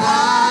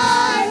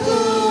I who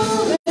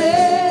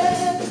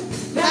live,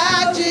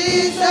 now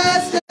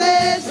Jesus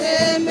lives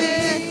in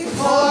me.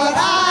 For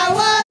I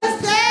was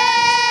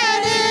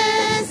dead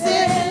in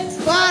sin,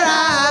 but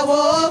I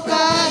woke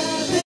up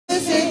to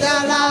see the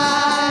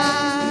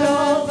light. No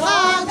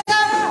longer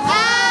I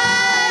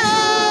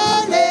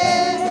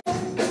live,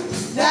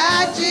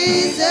 that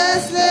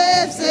Jesus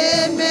lives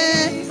in me.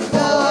 For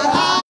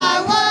I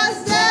was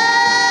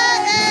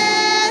dead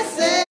in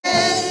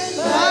sin,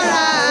 but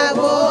I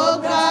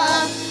woke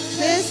up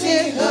to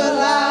see the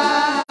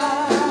light.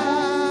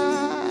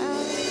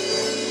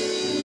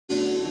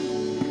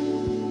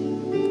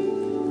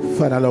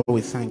 Father Lord,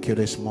 we thank you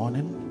this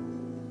morning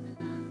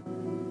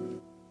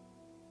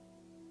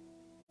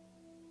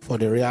for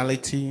the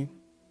reality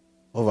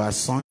of our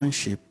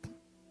sonship,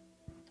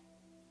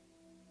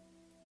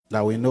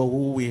 that we know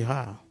who we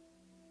are.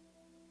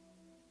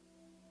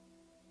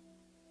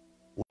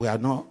 We are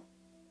no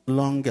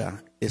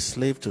longer a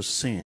slave to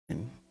sin.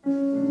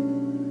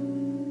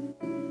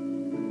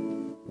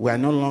 We are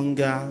no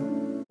longer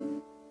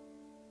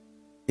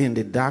in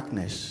the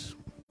darkness,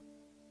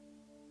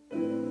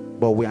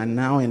 but we are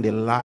now in the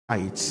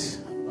light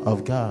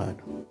of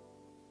God.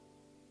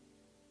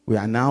 We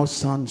are now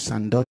sons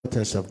and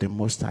daughters of the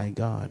Most High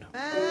God.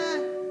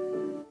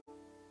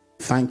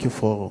 Thank you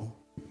for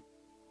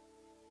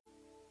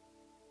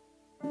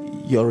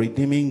your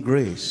redeeming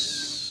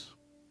grace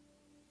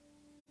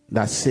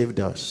that saved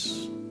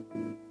us,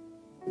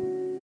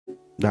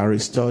 that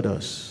restored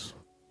us.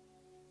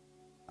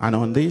 And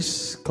on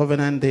this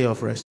covenant day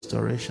of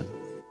restoration,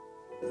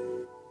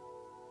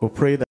 we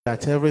pray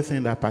that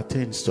everything that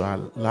pertains to our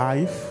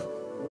life,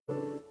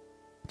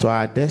 to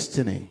our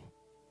destiny,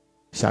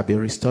 shall be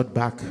restored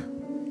back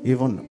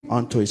even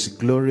unto its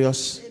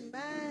glorious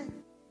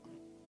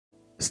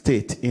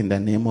state in the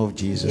name of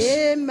Jesus.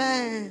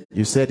 Amen.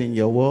 You said in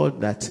your word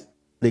that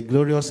the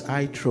glorious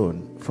high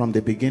throne from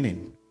the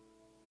beginning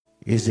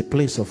is the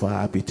place of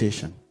our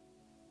habitation.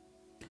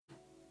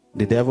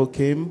 The devil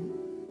came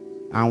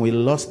and we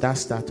lost that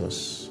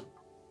status.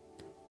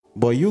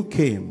 But you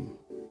came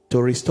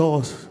to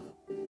restore us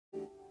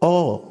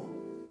all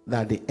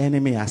that the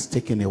enemy has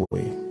taken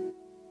away.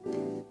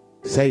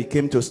 Say he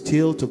came to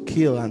steal, to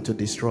kill, and to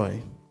destroy.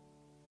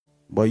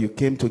 But you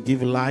came to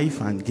give life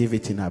and give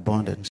it in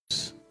abundance.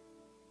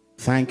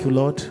 Thank you,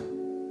 Lord.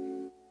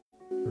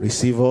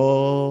 Receive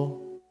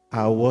all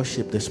our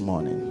worship this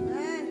morning.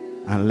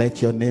 Amen. And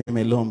let your name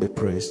alone be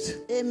praised.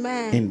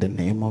 Amen. In the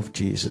name of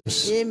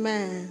Jesus.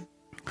 Amen.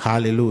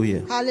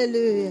 Hallelujah.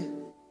 Hallelujah.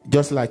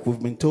 Just like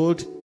we've been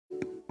told,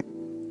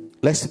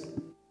 let's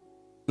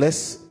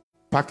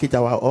package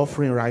our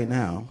offering right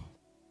now.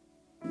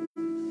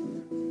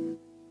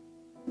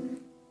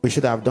 We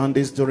should have done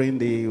this during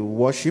the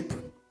worship,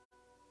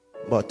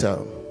 but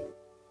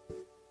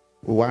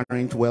we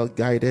weren't well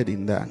guided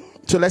in that.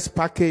 So let's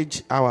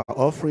package our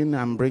offering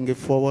and bring it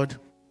forward.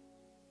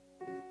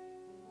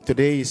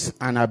 Today is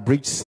an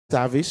abridged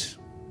service,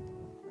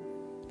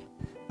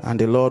 and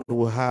the Lord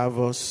will have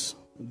us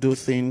do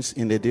things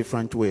in a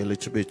different way a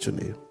little bit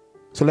today.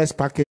 So let's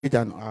package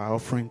our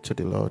offering to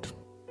the Lord.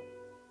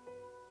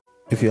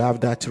 If you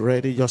have that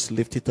ready, just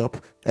lift it up.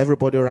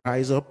 Everybody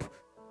rise up.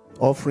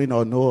 Offering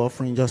or no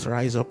offering, just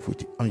rise up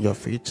on your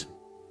feet.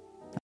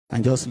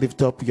 And just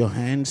lift up your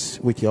hands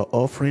with your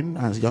offering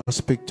and just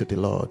speak to the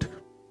Lord.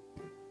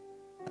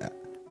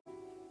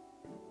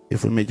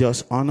 If we may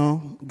just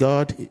honor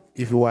God,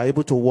 if you are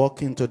able to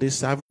walk into this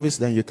service,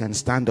 then you can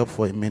stand up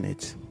for a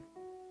minute.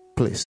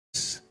 Please.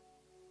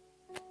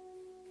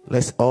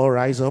 Let's all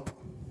rise up.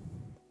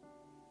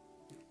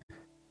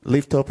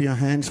 Lift up your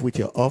hands with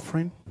your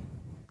offering.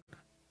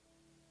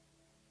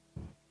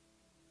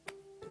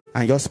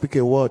 And just speak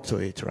a word to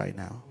it right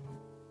now.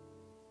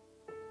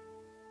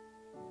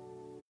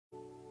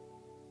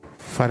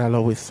 Father,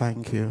 Lord, we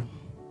thank you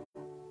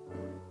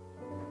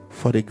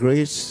for the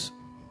grace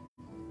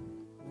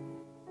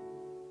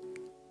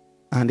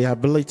and the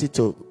ability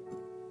to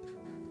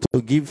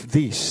give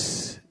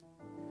this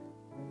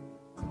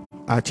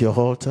at your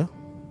altar.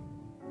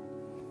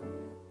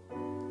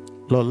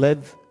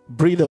 Lord,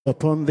 breathe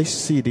upon this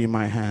seed in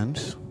my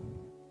hands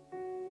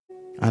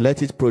and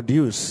let it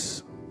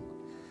produce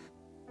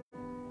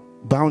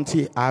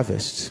bounty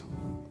harvest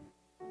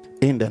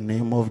in the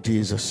name of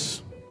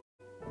Jesus.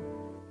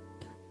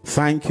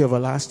 Thank you,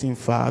 everlasting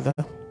Father.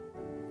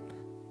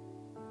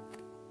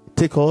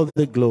 Take all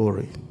the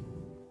glory,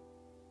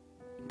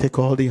 take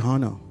all the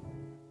honor,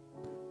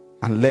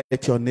 and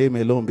let your name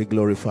alone be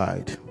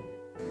glorified.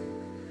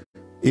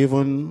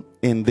 Even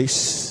in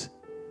this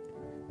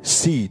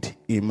seed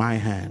in my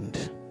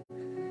hand,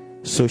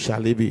 so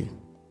shall it be.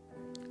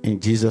 In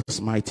Jesus'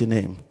 mighty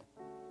name.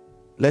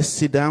 Let's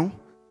sit down.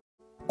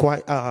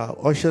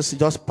 Ushers,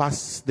 just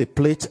pass the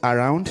plate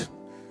around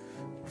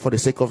for the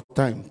sake of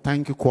time.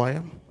 Thank you,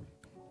 choir.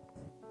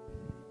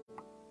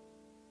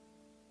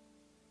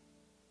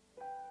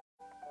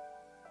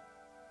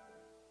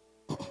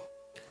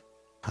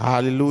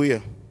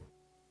 Hallelujah.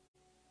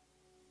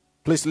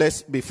 Please,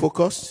 let's be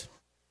focused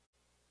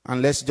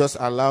and let's just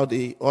allow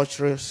the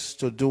ushers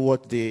to do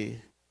what they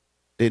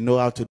know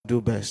how to do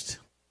best.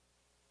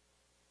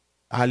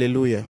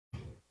 Hallelujah.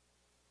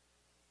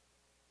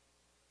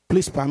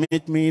 Please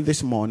permit me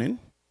this morning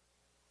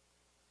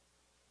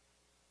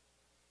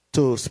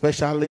to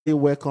specially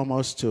welcome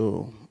us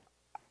to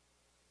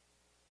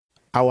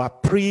our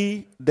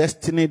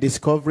Pre-Destiny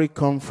Discovery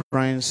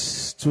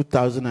Conference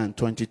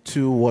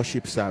 2022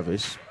 worship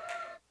service,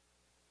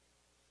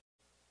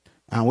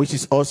 and which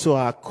is also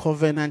our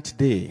Covenant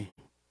Day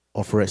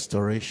of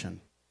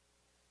Restoration.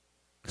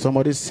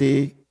 Somebody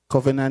say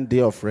Covenant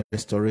Day of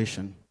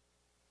Restoration.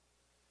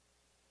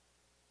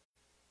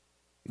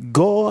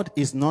 God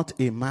is not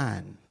a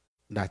man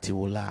that he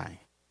will lie.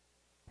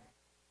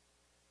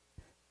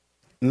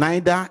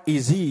 Neither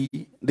is he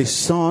the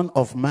son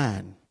of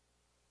man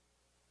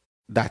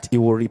that he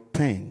will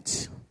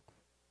repent.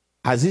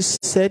 Has he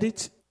said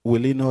it,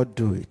 will he not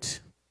do it?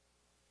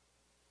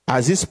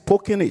 Has he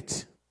spoken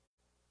it,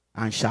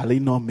 and shall he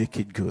not make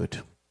it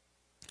good?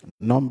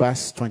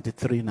 Numbers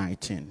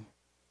 23:19.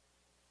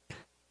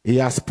 He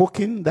has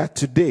spoken that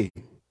today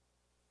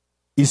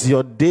is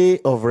your day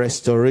of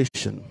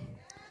restoration.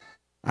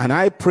 And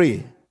I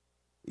pray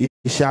he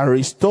shall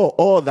restore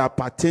all that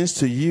pertains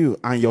to you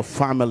and your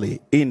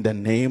family in the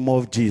name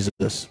of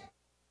Jesus.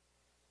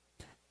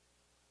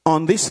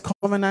 On this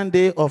covenant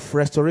day of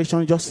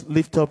restoration, just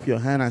lift up your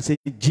hand and say,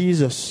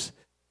 Jesus,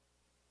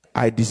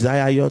 I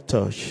desire your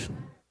touch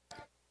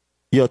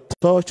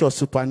of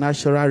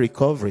supernatural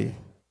recovery,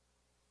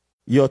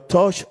 your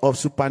touch of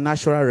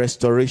supernatural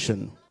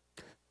restoration.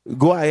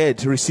 Go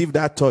ahead, receive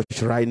that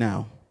touch right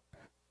now.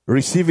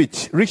 Receive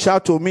it. Reach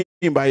out to me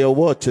by your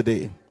word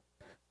today.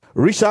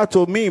 Reach out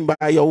to me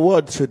by your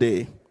word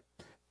today.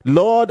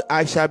 Lord,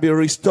 I shall be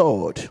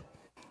restored.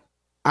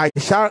 I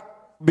shall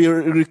be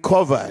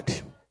recovered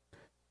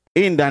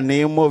in the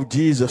name of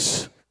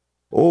Jesus.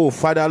 Oh,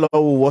 Father, Lord,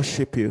 we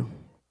worship you.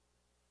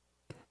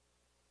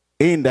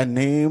 In the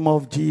name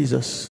of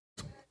Jesus.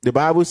 The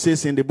Bible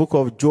says in the book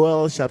of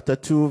Joel, chapter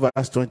 2,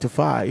 verse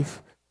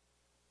 25,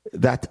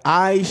 that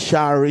I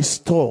shall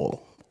restore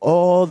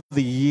all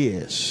the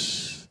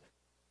years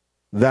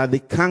that the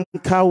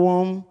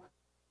cankerworm,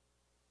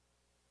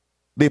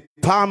 the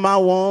palmer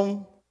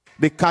worm,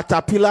 the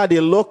caterpillar, the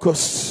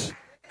locust,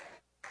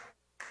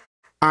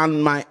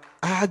 and my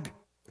egg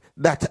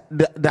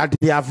that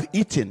they have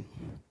eaten.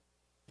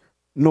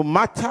 No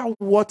matter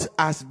what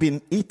has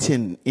been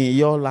eaten in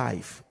your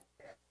life,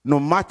 no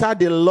matter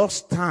the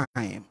lost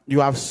time you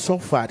have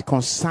suffered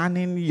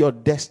concerning your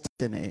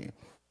destiny,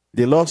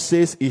 the Lord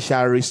says he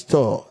shall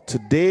restore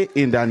today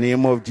in the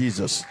name of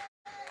Jesus.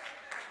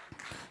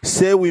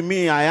 Say with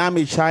me, I am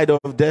a child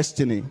of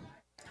destiny.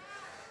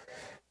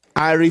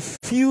 I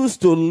refuse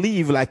to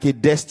live like a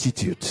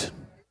destitute.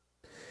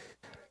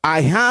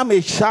 I am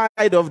a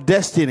child of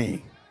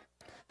destiny.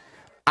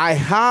 I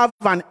have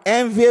an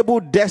enviable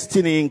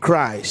destiny in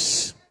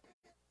Christ.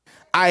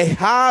 I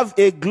have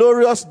a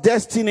glorious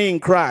destiny in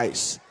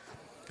Christ.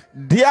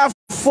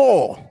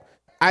 Therefore,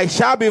 I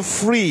shall be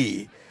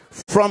free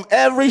from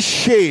every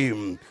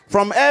shame,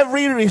 from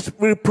every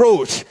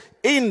reproach,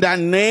 in the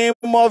name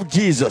of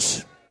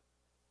Jesus.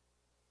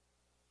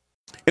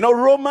 You know,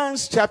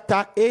 Romans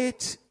chapter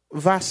 8,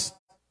 verse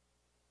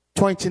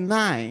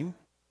 29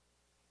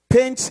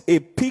 paints a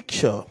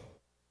picture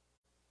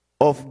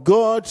of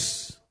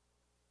God's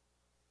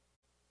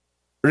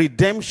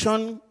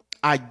redemption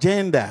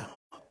agenda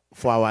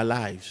for our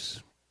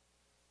lives.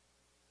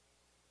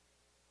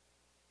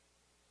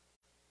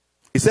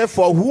 He said,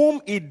 for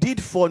whom he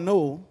did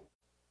foreknow,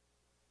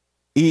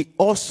 he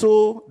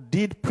also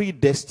did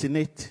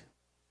predestinate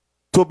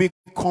to be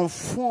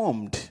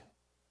conformed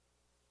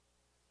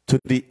to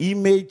the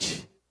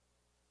image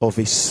of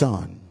his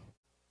Son,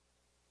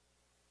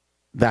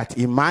 that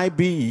he might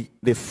be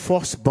the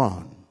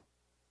firstborn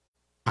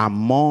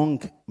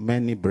among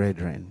many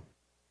brethren.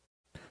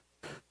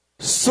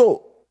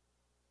 So,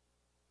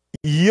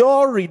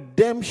 your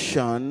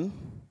redemption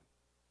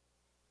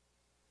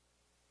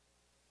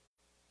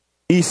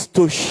is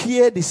to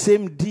share the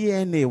same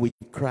DNA with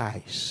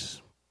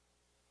Christ.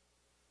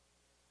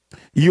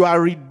 You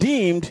are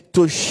redeemed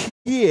to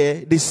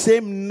share the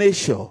same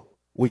nature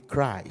with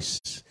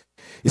Christ.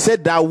 He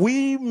said that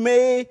we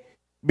may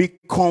be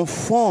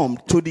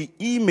conformed to the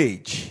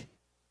image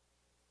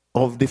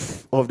of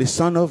the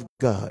Son of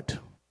God.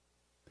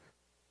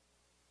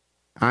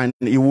 And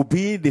it will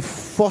be the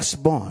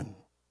firstborn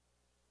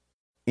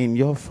in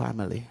your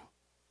family.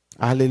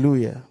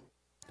 Hallelujah.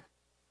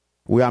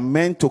 We are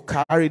meant to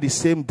carry the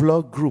same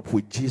blood group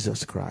with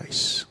Jesus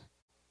Christ.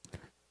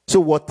 So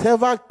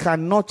whatever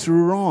cannot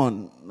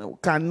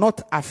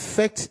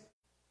affect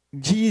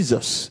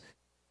Jesus,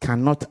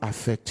 cannot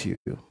affect you.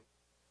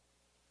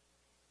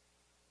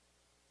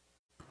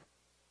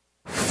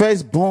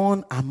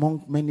 Firstborn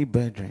among many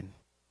brethren,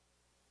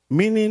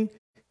 meaning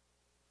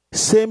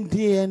same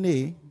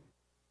DNA,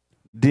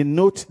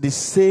 denote the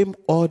same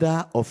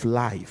order of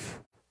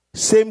life,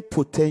 same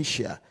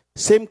potential,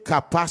 same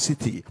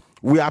capacity.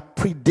 We are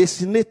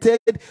predestinated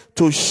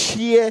to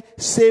share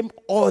same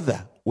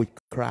order with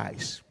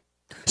Christ.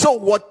 So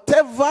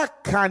whatever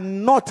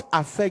cannot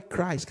affect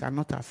Christ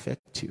cannot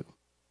affect you.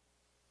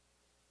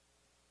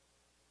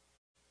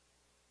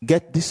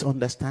 Get this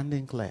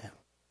understanding clear.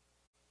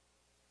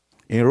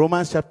 In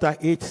Romans chapter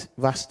 8,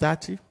 verse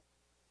 30,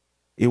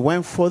 it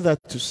went further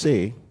to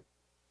say,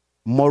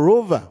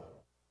 moreover,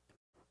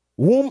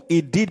 whom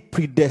he did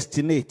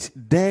predestinate,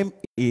 them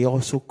he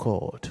also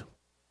called.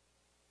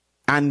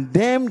 And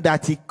them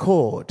that he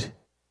called,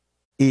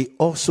 he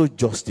also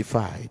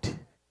justified.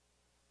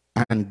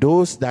 And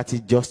those that he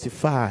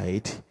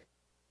justified,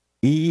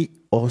 he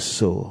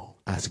also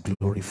has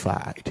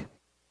glorified.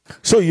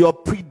 So your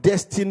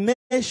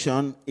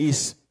predestination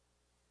is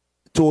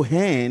to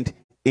end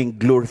in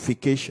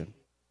glorification,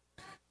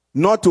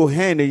 not to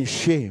end in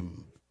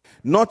shame,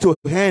 not to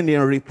end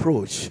in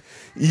reproach.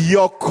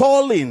 Your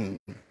calling,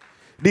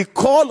 the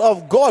call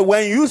of God,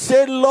 when you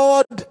say,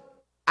 Lord,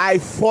 I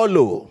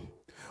follow,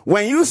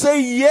 when you say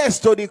yes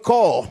to the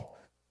call,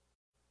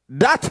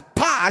 that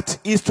part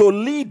is to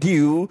lead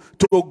you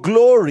to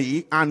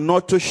glory and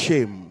not to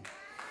shame.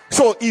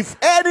 So if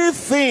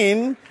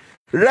anything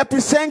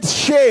represents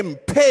shame,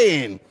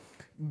 pain,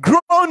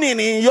 groaning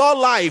in your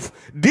life,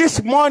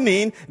 this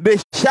morning they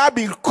shall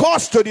be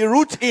cursed to the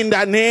root in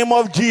the name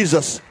of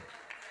Jesus.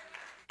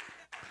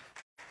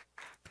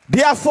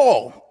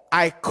 Therefore,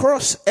 I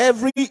curse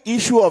every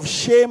issue of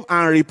shame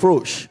and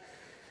reproach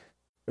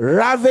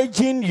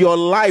ravaging your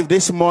life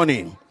this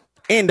morning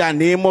in the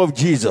name of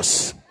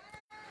Jesus.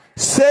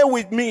 Say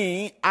with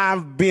me,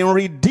 I've been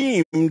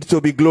redeemed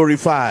to be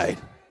glorified.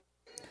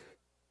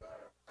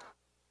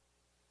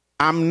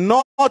 I've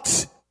not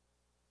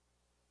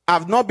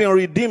been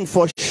redeemed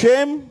for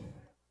shame.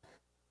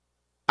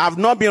 I've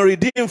not been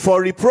redeemed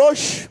for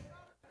reproach.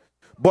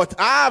 But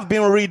I have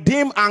been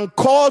redeemed and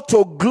called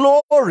to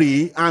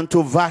glory and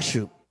to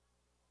virtue.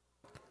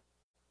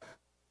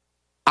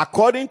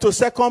 According to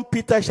 2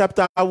 Peter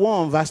chapter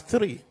 1 verse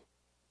 3.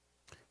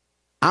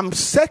 I'm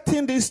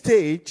setting this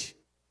stage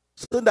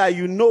so that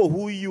you know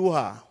who you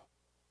are.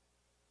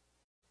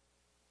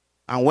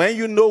 And when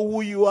you know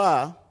who you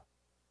are,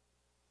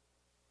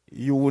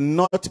 you will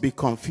not be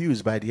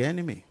confused by the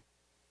enemy.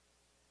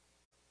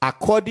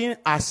 According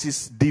as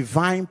his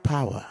divine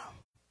power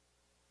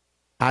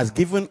has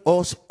given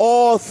us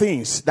all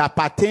things that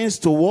pertains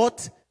to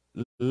what?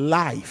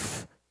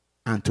 Life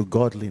and to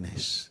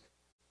godliness.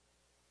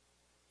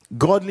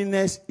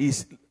 Godliness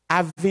is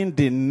having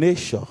the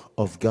nature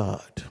of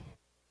God.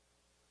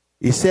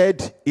 He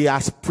said he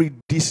has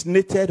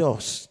predestinated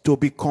us to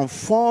be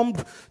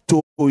conformed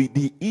to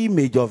the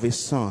image of his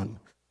Son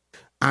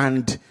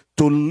and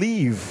to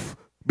live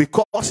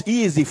because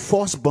he is the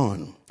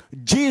firstborn.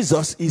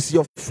 Jesus is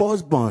your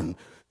firstborn.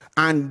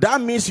 And that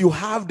means you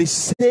have the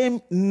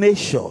same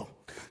nature.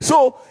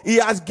 So he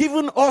has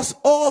given us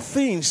all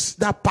things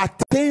that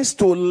pertains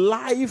to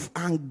life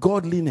and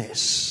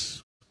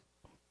godliness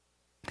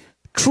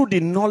through the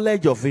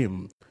knowledge of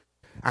him.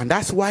 And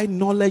that's why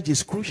knowledge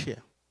is crucial.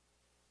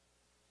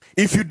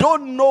 If you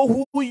don't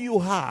know who you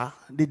are,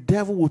 the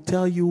devil will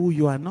tell you who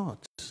you are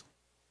not.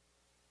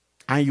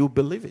 And you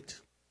believe it.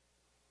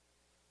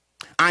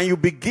 And you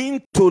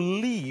begin to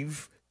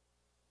live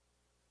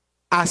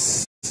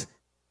as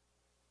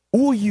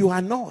who you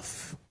are not.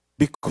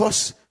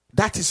 Because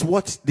that is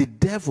what the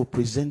devil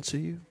presents to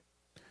you.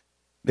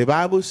 The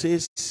Bible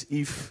says,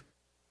 if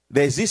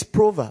there's this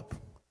proverb,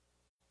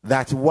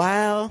 that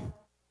while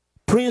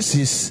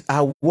princes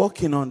are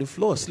walking on the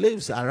floor,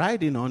 slaves are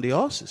riding on the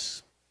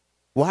horses.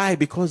 Why?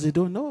 Because they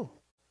don't know.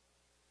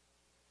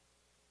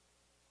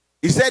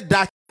 He said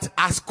that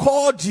has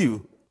called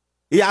you.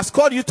 He has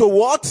called you to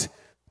what?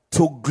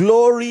 To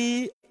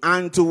glory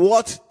and to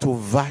what? To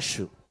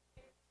virtue.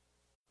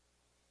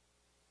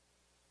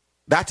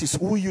 That is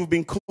who you've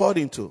been called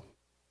into.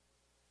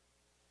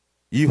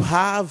 You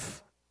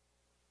have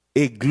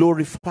a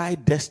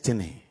glorified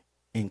destiny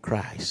in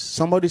Christ.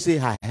 Somebody say,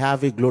 I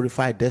have a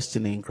glorified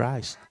destiny in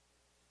Christ.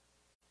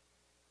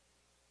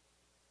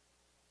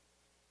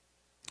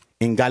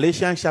 In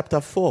Galatians chapter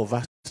 4,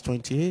 verse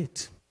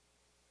 28.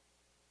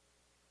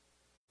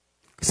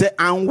 It says,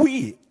 and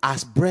we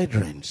as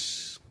brethren,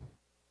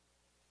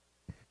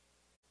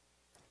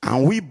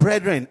 and we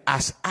brethren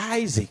as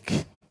Isaac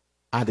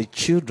are the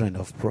children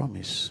of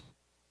promise.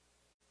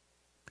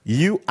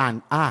 You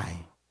and I,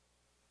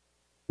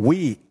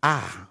 we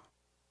are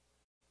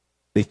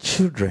the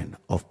children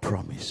of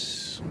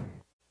promise.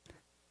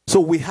 So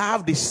we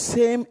have the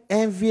same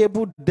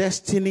enviable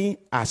destiny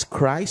as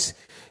Christ,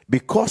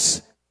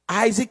 because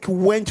Isaac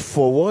went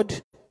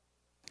forward,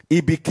 he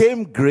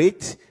became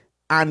great,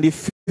 and the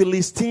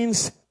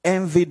Philistines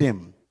envied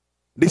him.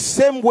 The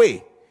same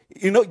way,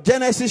 you know,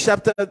 Genesis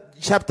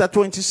chapter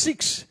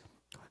 26.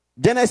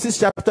 Genesis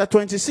chapter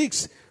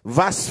 26,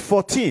 verse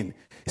 14.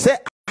 Say,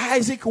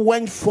 Isaac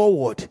went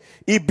forward,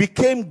 he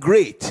became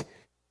great,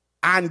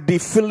 and the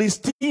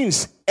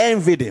Philistines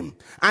envied him.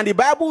 And the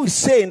Bible is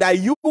saying that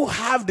you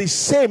have the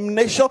same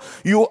nature.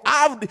 You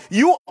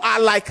are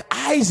like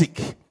Isaac.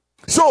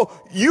 So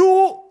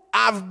you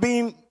are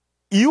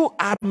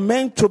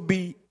meant to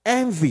be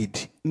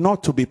envied,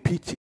 not to be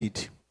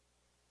pitied.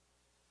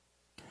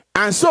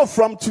 And so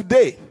from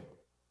today,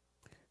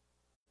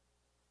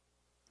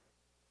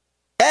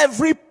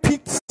 every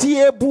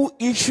pitiable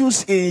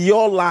issues in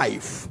your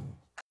life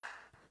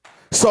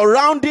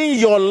surrounding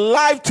your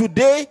life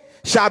today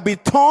shall be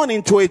turned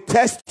into a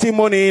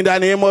testimony in the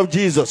name of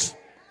Jesus.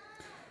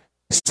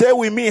 Say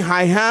with me,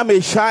 I am a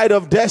child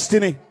of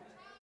destiny.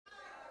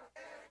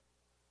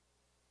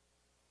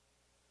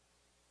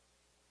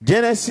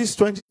 Genesis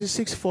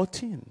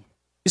 26:14.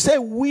 He said,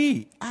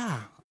 we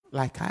are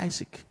like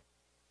Isaac.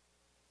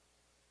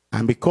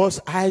 And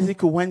because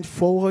Isaac went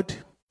forward,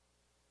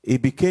 he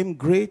became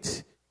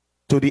great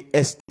to the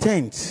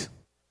extent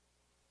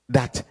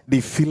that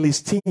the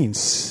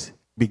Philistines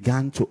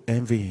began to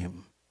envy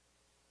him.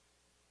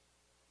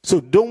 So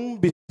don't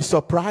be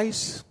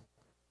surprised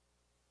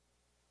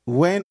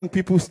when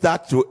people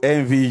start to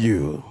envy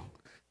you,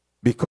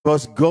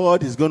 because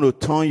God is going to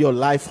turn your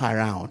life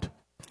around.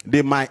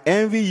 They might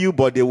envy you,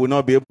 but they will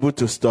not be able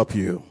to stop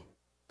you.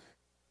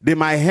 They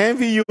might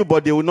envy you,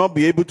 but they will not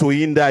be able to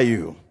hinder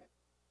you.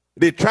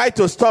 They tried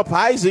to stop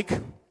Isaac.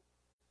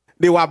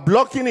 They were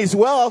blocking his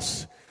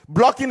wealth,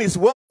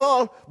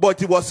 but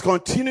he was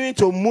continuing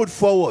to move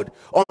forward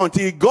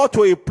until he got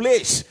to a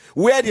place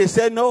where they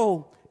said,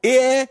 no,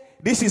 here,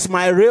 this is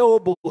my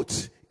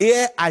Rehoboth.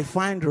 Here I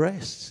find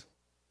rest.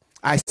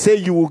 I say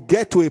you will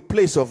get to a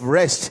place of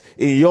rest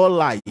in your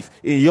life,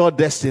 in your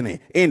destiny,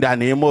 in the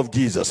name of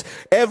Jesus.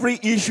 Every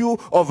issue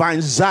of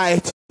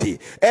anxiety,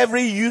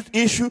 every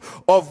issue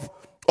of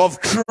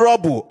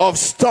trouble, of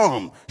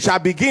storm shall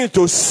begin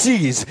to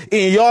cease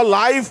in your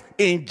life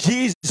in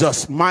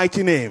Jesus'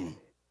 mighty name.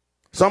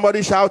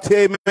 Somebody shout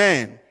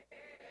amen.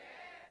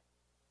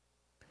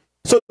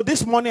 So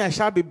this morning I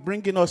shall be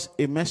bringing us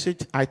a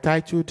message I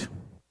titled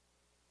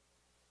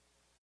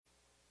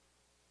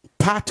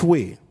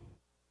Pathway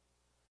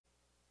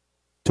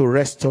to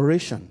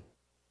Restoration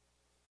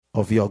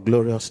of Your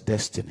Glorious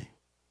Destiny.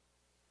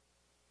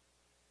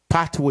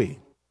 Pathway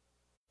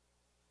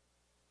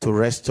to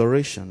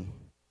restoration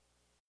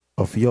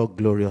of your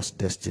glorious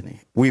destiny.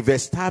 We've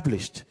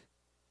established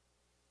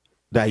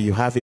that you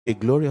have a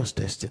glorious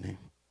destiny,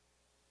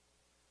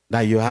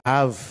 that you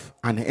have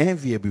an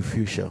enviable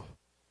future,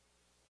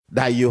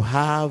 that you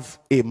have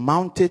a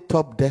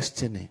mountaintop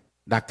destiny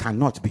that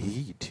cannot be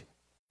hid,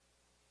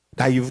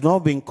 that you've not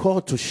been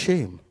called to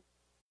shame,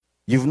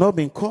 you've not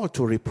been called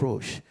to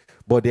reproach,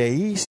 but there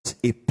is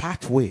a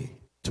pathway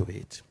to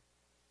it.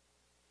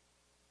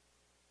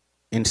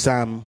 In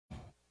Psalm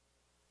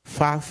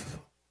 5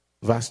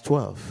 verse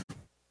 12,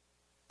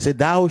 say,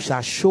 thou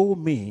shalt show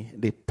me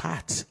the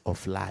path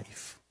of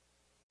life.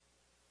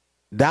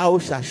 Thou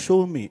shalt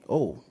show me,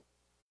 oh,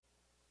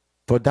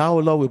 for thou,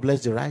 Lord, will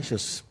bless the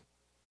righteous,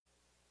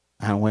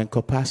 and went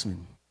past me.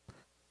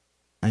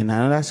 And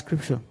another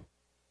scripture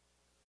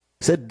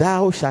said,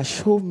 thou shalt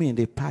show me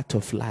the path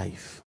of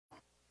life.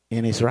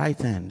 In his right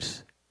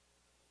hands,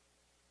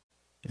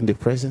 in the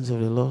presence of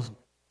the Lord,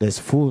 there's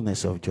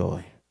fullness of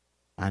joy.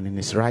 And in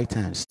his right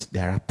hands,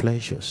 there are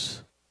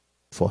pleasures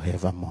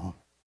forevermore.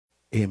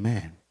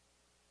 Amen.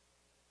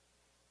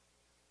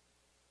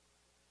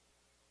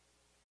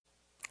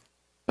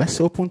 Let's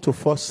open to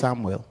 1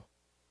 Samuel,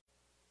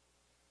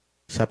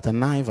 chapter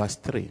 9, verse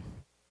 3.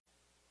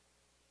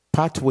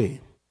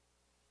 Pathway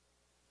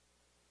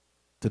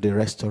to the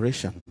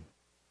restoration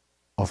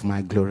of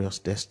my glorious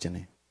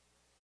destiny.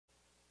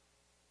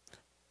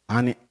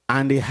 And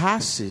the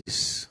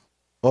horses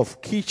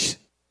of Kish,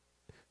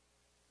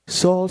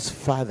 Saul's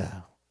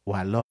father,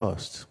 were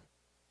lost.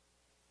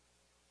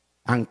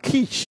 And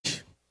Kish,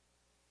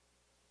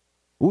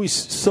 who is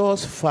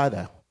Saul's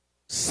father,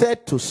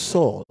 said to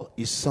Saul,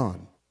 his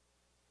son,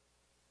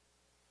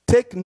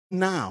 take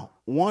now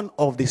one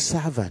of the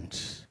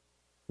servants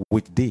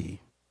with thee,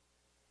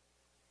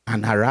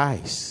 and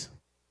arise,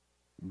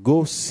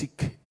 go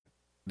seek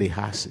the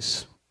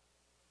horses.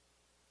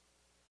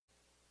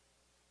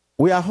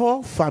 We are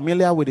all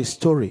familiar with the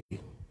story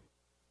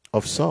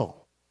of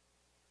Saul,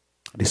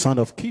 the son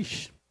of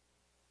Kish,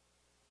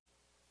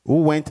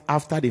 who went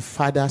after the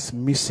father's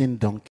missing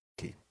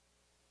donkey.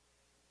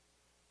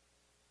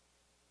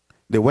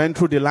 They went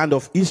through the land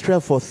of Israel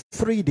for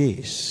 3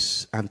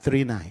 days and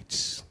 3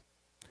 nights,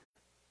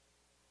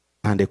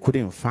 and they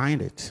couldn't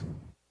find it.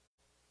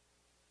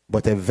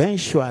 But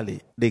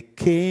eventually, they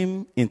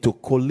came into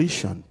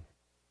collision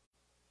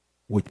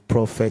with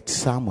Prophet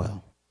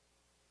Samuel.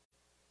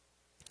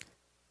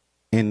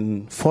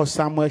 In 1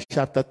 Samuel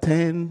chapter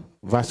 10,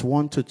 verse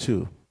 1 to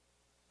 2,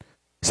 it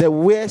said,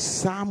 where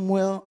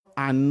Samuel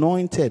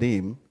anointed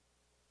him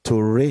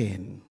to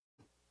reign.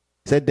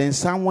 It said, then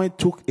Samuel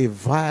took a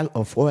vial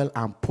of oil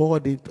and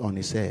poured it on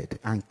his head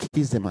and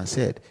kissed him and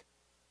said,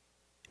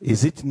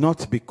 is it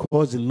not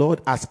because the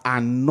Lord has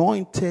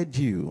anointed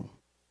you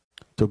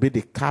to be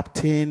the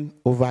captain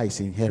over his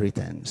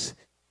inheritance?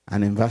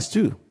 And in verse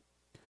 2,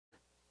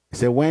 he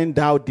said, when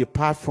thou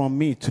depart from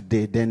me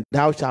today, then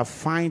thou shalt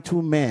find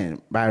 2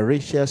 men by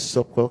Rachel's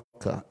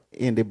sepulchre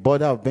in the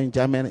border of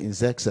Benjamin in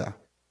Zexah.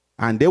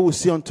 And they will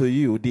say unto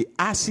you, the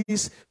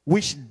asses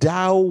which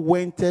thou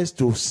wentest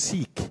to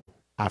seek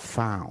are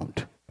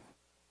found.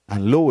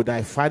 And lo,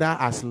 thy father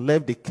has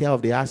left the care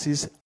of the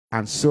asses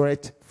and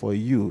soweth for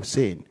you,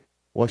 saying,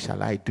 what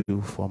shall I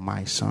do for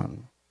my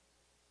son?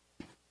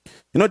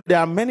 You know, there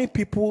are many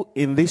people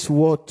in this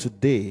world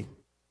today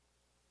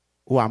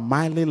who are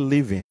mildly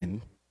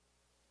living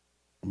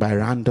by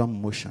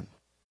random motion.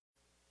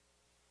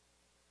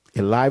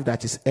 A life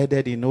that is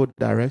headed in no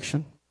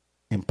direction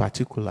in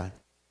particular.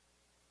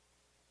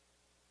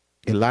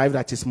 A life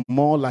that is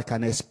more like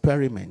an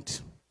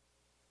experiment.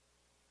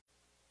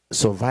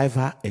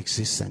 Survivor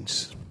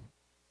existence.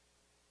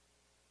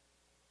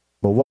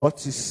 But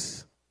what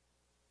is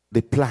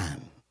the plan?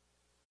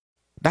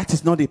 That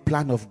is not the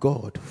plan of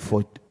God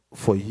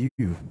for you.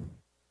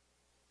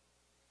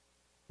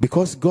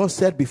 Because God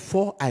said,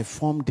 before I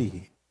formed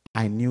thee,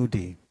 I knew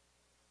thee.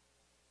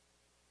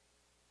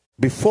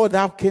 Before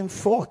thou came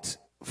forth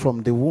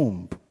from the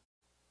womb,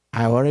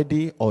 I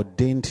already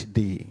ordained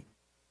thee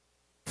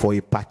for a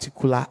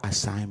particular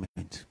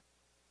assignment.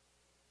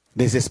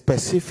 There's a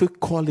specific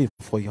calling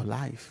for your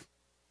life.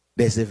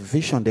 There's a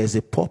vision, there's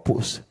a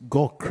purpose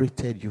God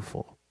created you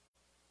for.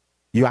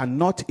 You are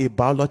not a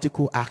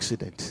biological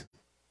accident.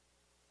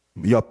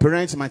 Your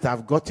parents might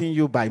have gotten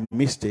you by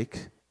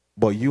mistake,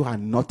 but you are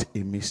not a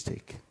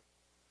mistake.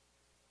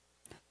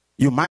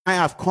 You might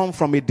have come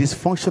from a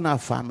dysfunctional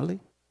family,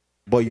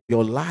 but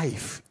your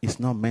life is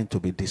not meant to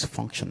be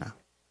dysfunctional.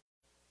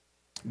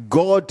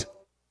 God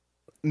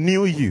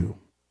knew you,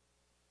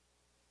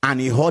 and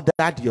he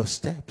ordered your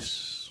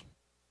steps.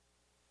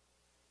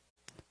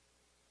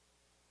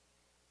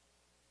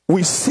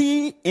 We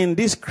see in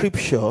this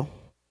scripture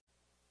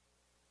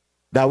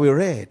that we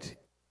read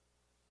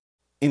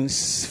in 1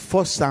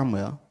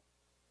 Samuel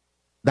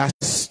that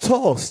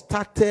Saul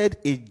started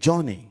a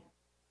journey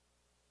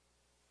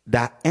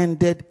that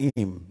ended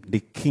him the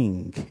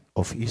king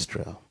of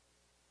Israel.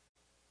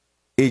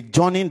 A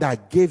journey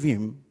that gave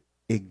him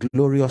a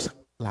glorious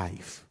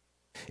life.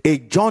 A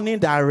journey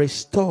that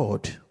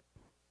restored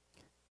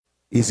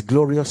his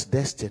glorious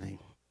destiny.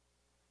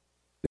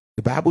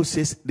 The Bible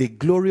says the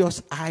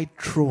glorious high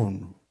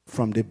throne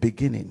from the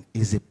beginning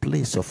is a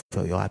place of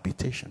your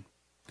habitation.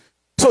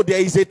 So there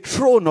is a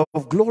throne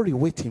of glory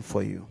waiting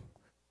for you.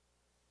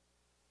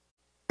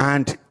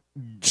 And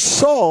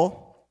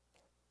Saul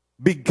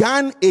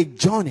began a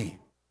journey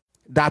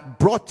that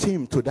brought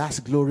him to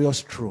that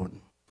glorious throne.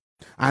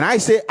 And I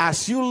say,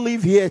 as you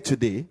live here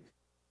today,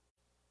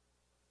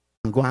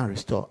 go and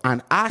restore.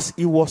 And as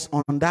he was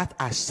on that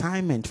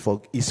assignment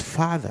for his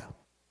father,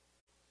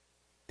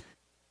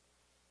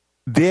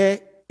 there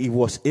he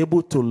was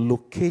able to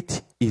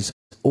locate his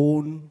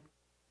own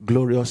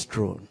glorious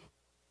throne.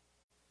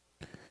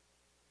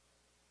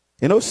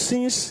 You know,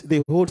 since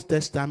the Old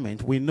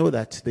Testament, we know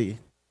that the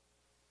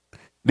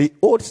The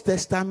Old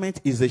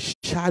Testament is a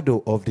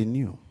shadow of the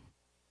new.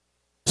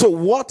 So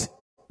what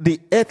the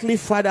earthly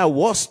father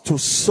was to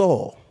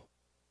Saul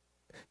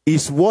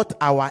is what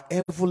our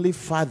heavenly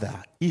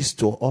Father is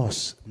to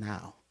us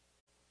now.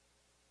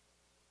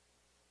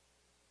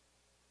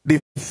 The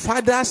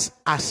Father's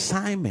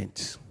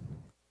assignment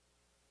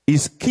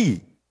is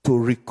key to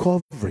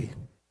recovery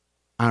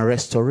and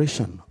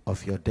restoration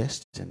of your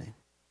destiny.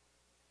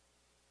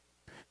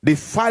 The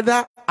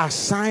Father's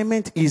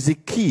assignment is the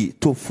key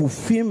to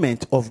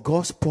fulfillment of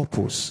God's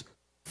purpose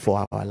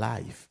for our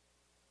life.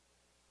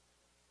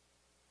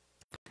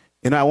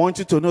 And I want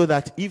you to know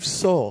that if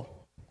Saul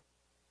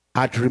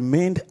had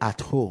remained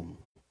at home,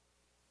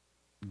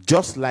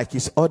 just like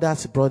his other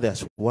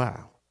brothers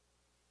were,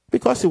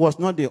 because he was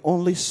not the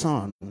only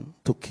son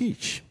to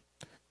Kish.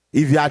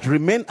 If he had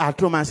remained at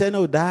home and said,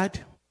 no, Dad,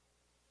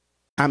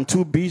 I'm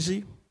too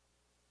busy.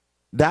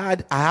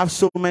 Dad, I have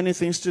so many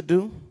things to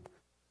do.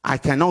 I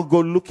cannot go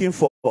looking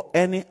for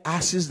any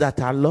asses that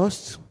are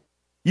lost.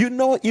 You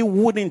know, he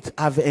wouldn't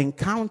have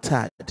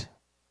encountered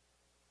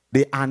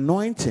the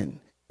anointing.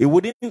 He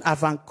wouldn't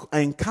have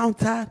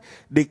encountered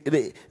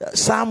the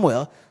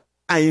Samuel,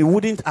 and he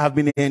wouldn't have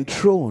been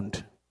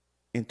enthroned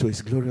into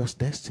his glorious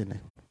destiny.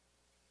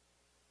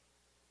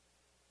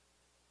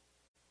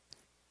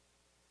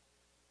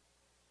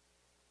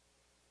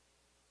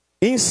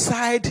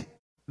 Inside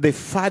the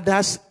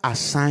Father's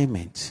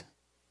assignment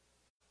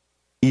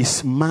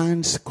is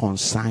man's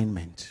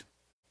consignment.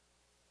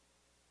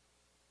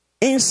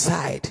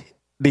 Inside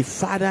the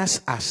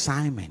Father's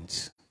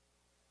assignment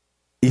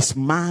is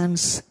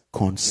man's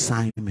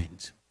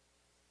consignment.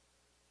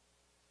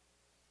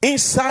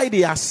 Inside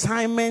the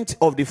assignment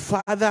of the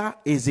Father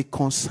is the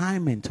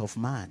consignment of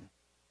man.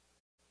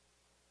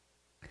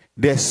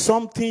 There's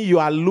something you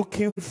are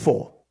looking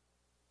for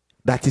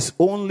that is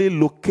only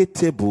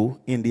locatable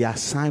in the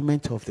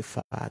assignment of the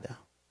Father.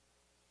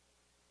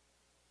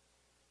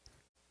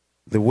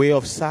 The way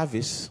of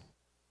service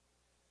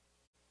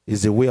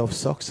is the way of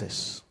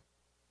success.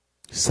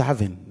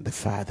 Serving the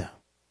Father.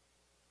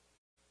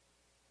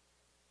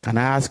 Can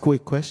I ask you a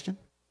question?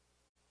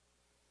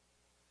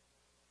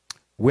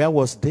 Where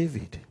was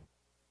David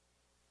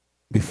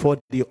before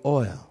the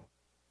oil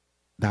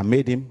that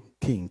made him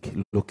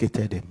king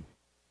located him?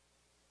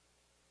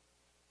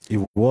 He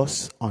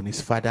was on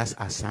his father's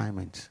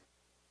assignment,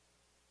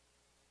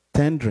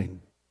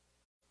 tendering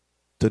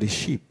to the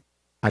sheep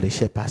at the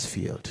shepherd's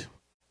field.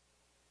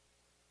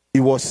 He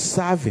was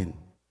serving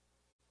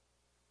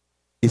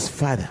his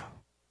father.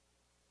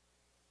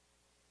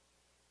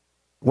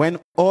 When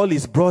all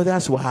his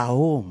brothers were at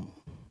home,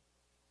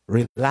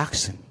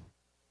 relaxing,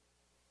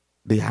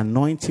 the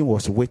anointing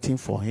was waiting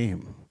for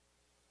him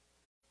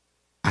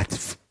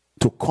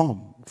to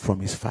come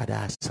from his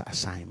father's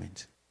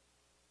assignment.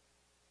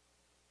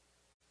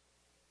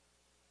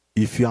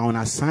 If you are on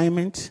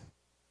assignment,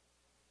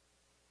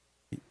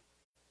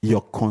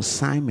 your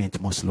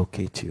consignment must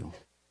locate you.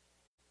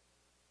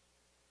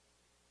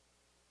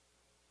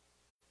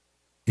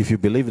 If you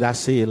believe that,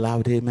 say a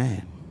loud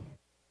amen.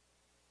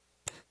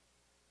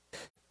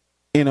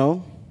 You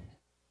know,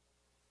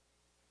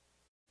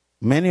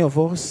 many of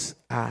us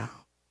are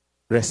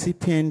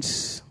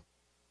recipients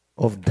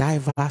of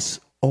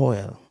diverse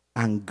oil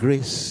and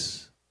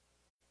grace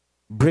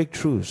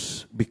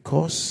breakthroughs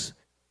because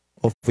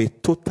of a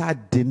total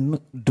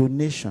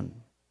donation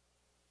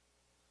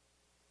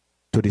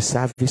to the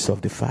service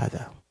of the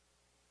Father.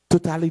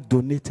 Totally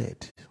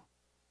donated.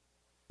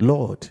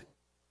 Lord,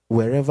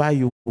 wherever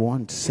you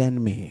want,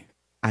 send me.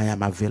 I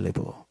am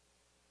available.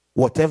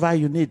 Whatever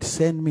you need,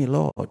 send me,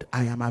 Lord.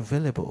 I am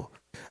available.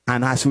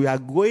 And as we are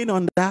going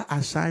on that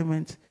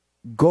assignment,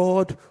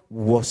 God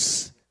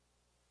was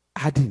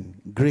adding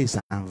grace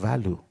and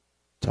value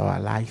to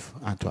our life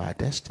and to our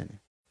destiny.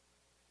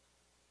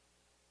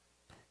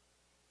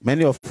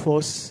 Many of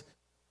us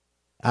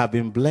have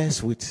been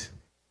blessed with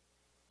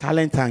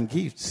talent and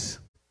gifts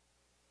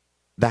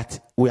that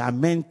we are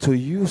meant to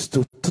use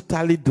to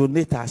totally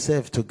donate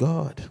ourselves to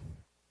God.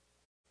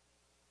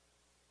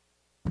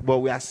 But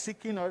we are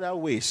seeking other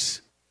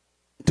ways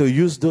to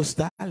use those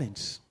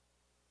talents.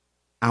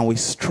 And we're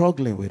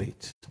struggling with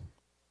it.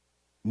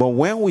 But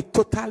when we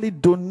totally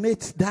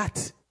donate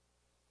that,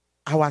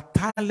 our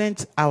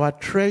talent, our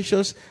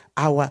treasures,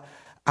 our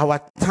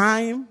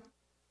time,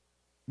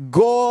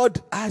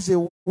 God has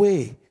a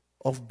way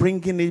of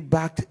bringing it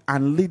back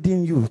and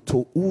leading you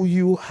to who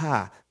you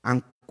are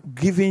and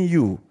giving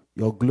you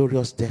your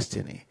glorious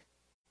destiny.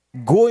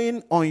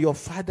 Going on your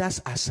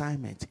Father's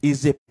assignment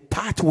is a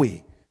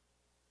pathway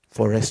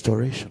for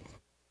restoration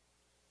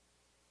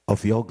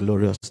of your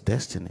glorious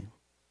destiny.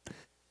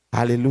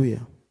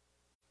 Hallelujah.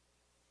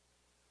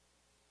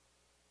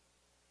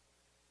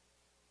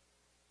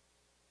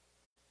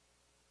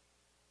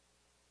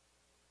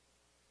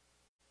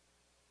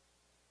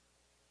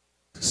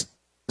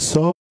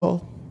 Saul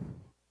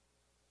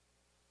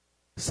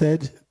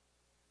said,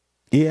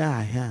 here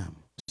I am,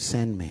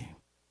 send me.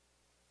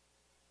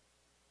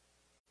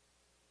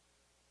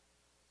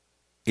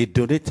 He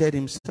donated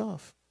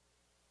himself.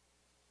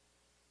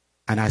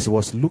 And as he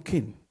was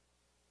looking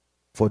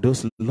for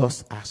those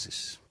lost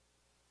asses,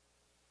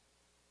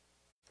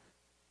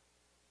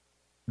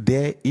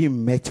 there he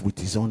met with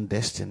his own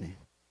destiny.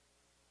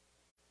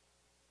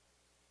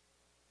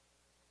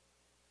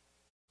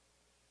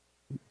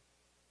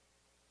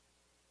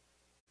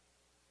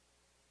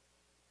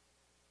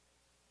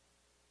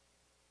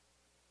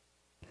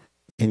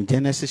 In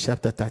Genesis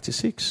chapter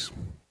 36,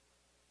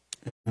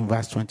 in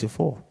verse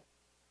 24,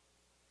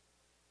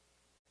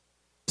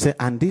 say,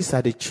 and these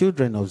are the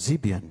children of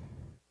Zibeon,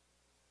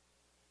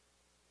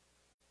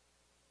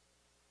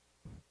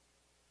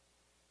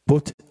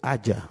 both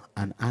Ajah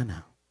and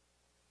Anna.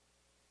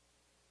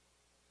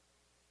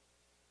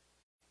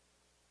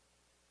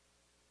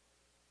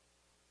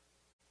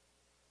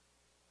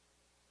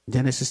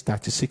 Genesis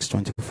 36,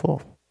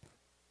 24.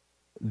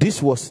 This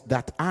was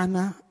that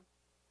Anna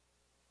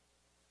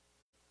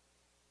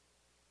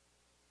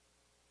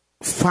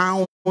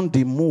found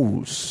the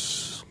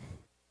moles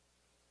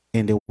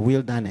in the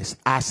wilderness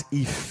as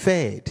he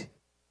fed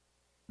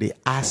the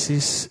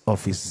asses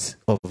of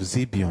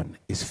Zibeon,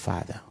 his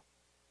father.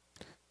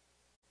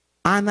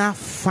 Anna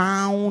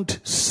found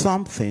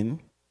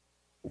something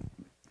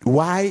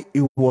while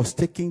he was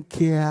taking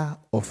care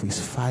of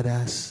his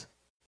father's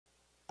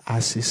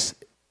asses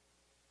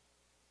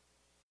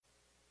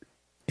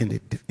in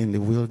the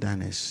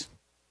wilderness,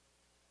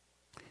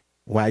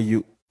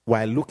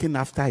 while looking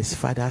after his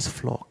father's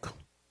flock.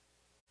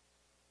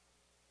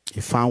 He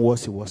found what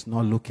he was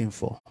not looking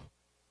for.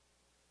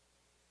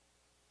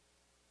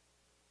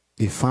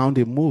 He found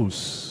the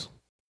moles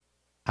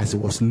as he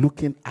was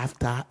looking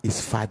after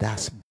his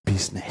father's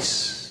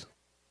business.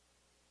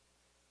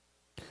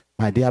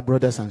 My dear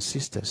brothers and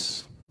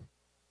sisters,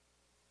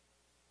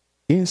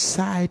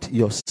 inside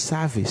your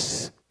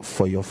service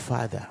for your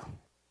father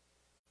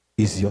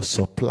is your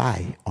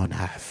supply on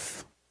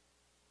earth.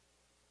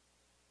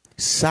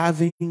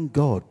 Serving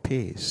God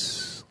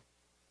pays,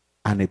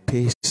 and it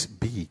pays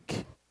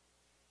big.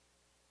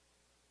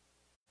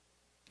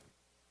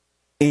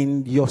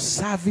 In your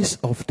service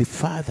of the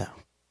Father,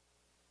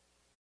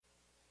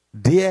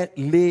 there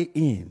lay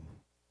in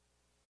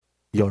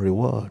your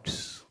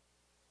rewards.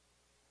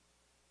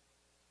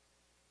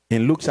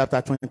 In Luke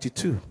chapter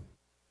 22,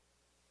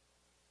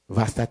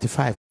 verse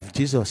 35,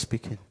 Jesus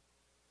speaking.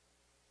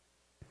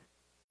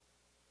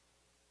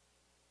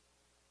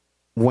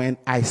 When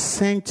I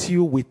sent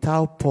you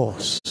without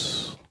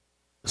pause,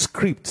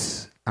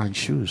 scripts and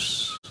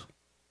shoes,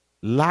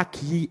 lack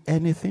ye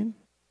anything?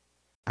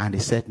 And he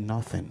said,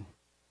 nothing.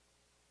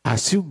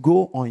 As you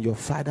go on your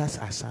father's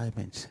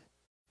assignment,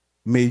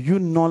 may you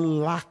not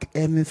lack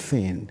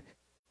anything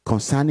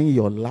concerning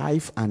your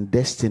life and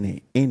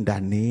destiny in the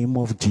name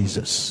of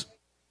Jesus.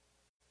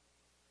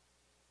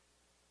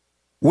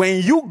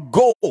 When you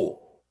go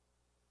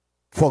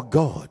for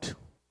God,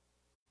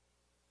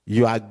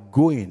 you are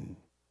going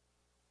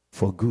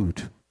for good.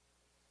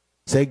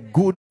 Say,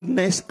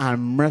 goodness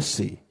and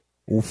mercy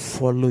will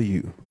follow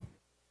you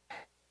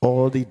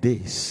all the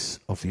days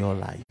of your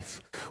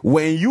life.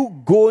 When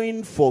you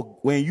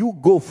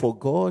go for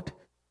God,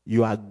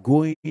 you are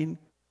going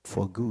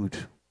for good.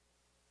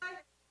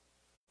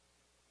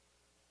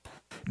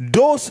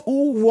 Those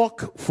who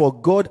work for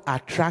God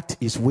attract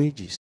his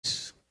wages.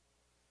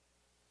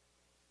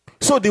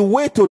 So the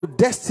way to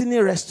destiny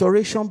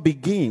restoration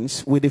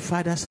begins with the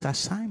Father's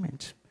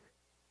assignment.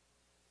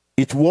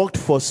 It worked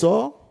for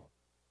Saul,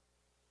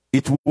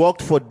 it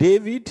worked for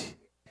David,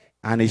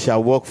 and it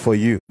shall work for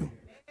you.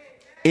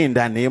 In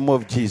the name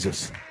of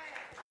Jesus.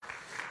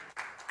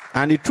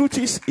 And the truth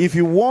is, if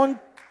you want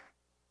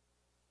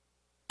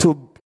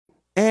to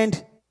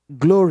end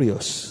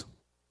glorious,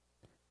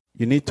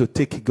 you need to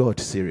take God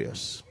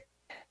serious.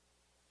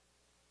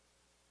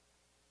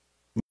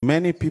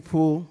 Many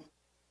people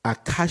are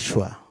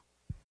casual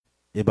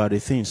about the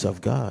things of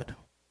God.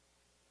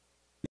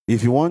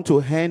 If you want to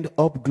end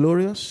up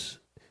glorious,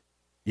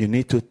 you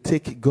need to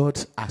take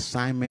God's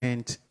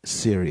assignment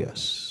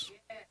serious.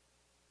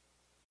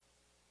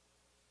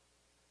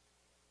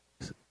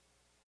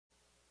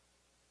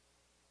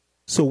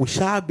 So we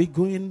shall be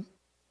going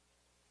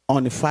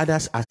on the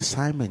Father's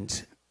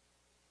assignment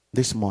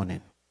this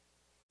morning.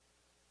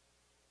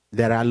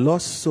 There are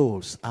lost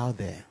souls out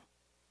there.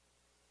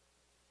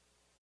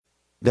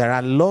 There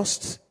are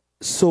lost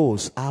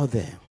souls out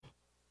there.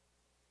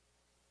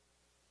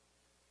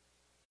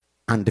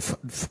 And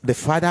the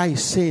Father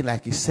is saying,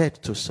 like he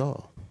said to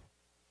Saul,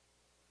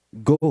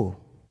 go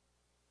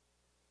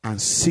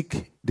and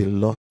seek the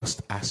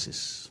lost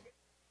asses.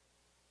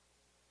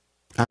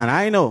 And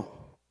I know,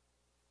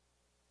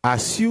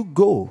 as you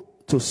go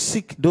to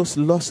seek those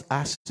lost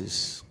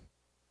asses,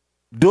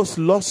 those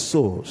lost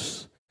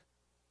souls,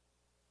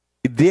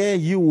 there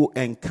you will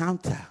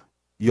encounter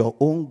your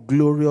own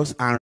glorious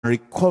and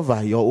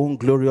recover your own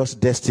glorious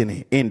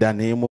destiny in the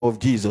name of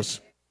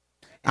Jesus.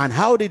 And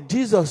how did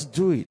Jesus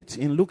do it?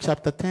 In Luke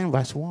chapter 10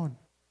 verse 1.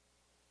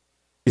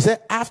 He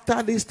said,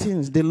 after these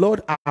things, the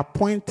Lord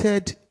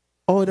appointed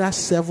other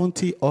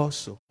 70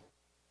 also,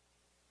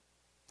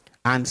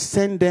 and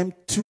sent them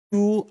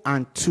 2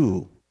 and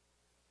 2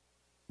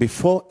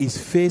 before his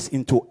face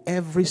into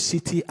every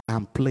city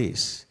and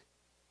place,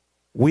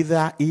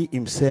 whither he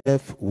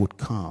himself would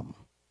come.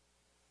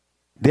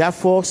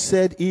 Therefore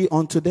said he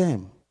unto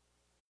them,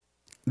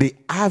 the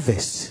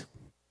harvest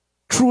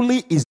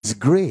truly is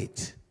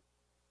great.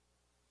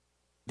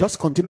 Just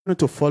continue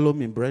to follow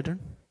me, brethren.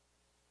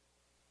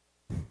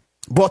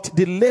 But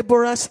the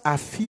laborers are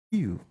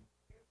few.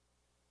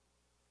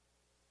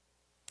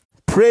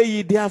 Pray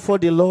ye therefore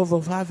the Lord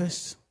of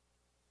harvest,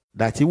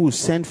 that he will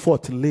send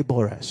forth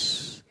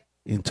laborers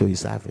into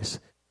his harvest.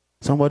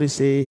 Somebody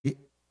say,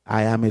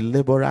 I am a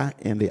laborer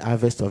in the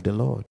harvest of the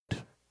Lord.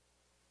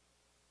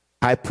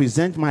 I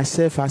present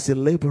myself as a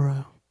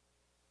laborer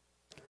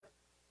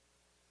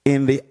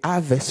in the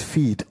harvest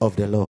field of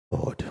the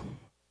Lord.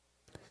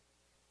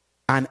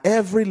 And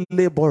every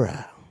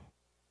laborer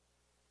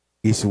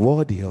is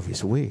worthy of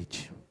his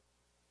wage.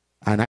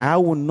 And I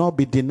will not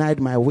be denied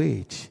my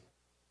wage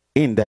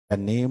in the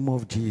name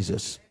of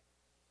Jesus.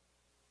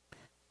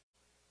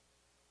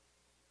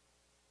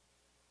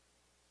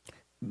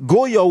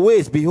 Go your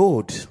ways,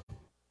 behold,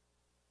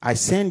 I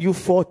send you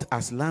forth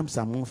as lambs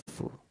among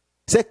fowl.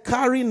 Say,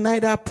 carry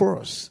neither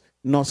purse,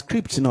 nor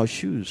script, nor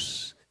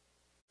shoes.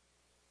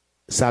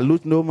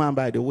 Salute no man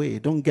by the way.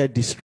 Don't get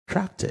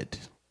distracted.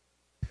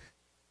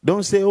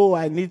 Don't say, oh,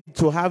 I need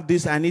to have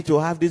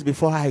this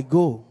before I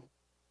go.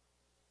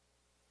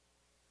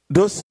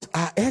 Those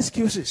are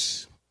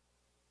excuses.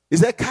 He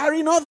said,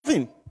 carry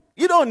nothing.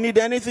 You don't need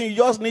anything. You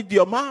just need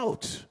your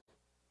mouth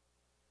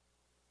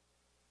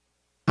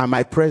and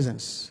my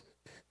presence.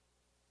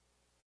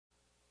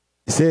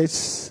 He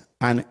says,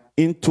 and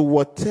into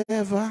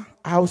whatever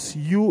house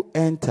you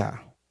enter,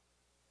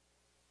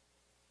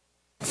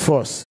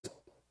 first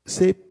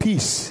say,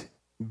 peace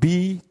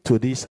be to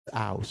this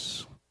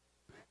house.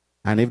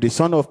 And if the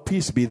Son of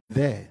Peace be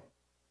there,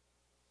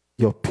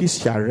 your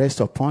peace shall rest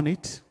upon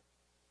it.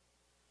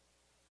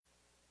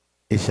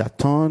 It shall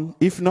turn,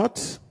 if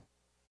not,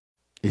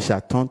 it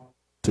shall turn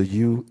to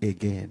you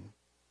again.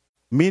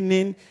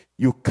 Meaning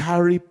you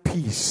carry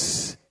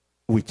peace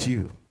with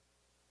you.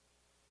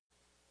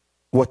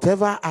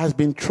 Whatever has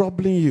been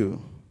troubling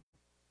you,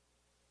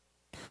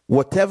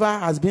 whatever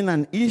has been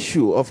an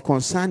issue of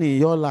concern in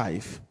your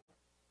life,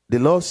 the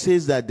Lord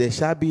says that there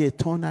shall be a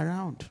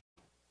turnaround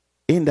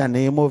in the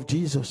name of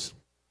Jesus.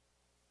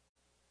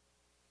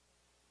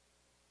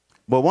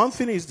 But one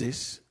thing is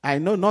this, I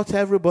know not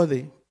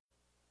everybody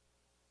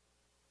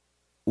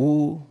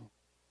will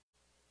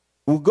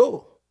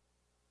go,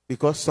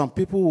 because some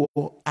people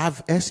will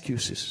have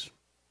excuses.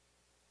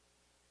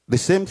 The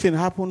same thing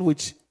happened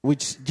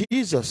with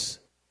Jesus.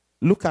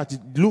 Look at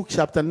Luke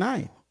chapter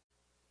 9.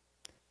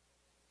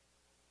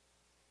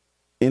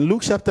 In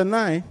Luke chapter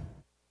 9,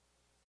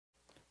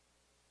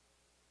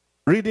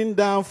 reading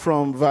down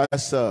from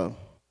verse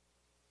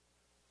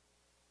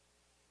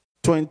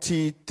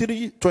 22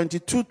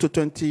 to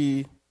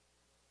 20.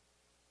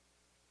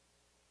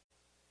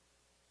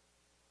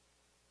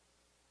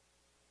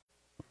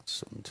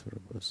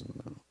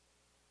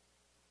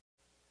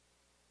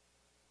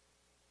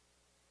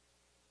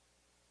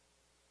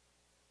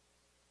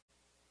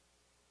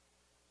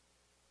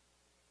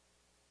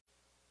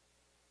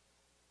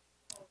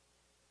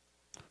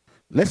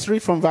 Let's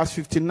read from verse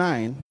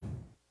 59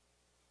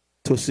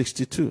 to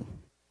 62.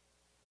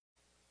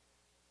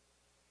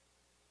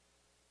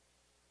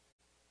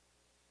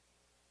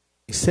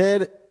 He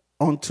said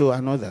unto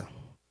another,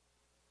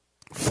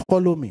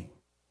 follow me.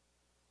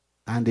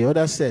 And the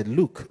other said,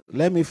 look,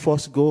 let me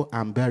first go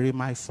and bury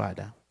my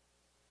father.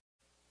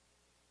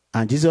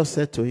 And Jesus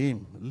said to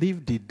him,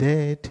 leave the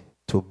dead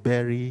to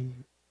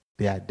bury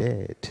their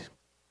dead.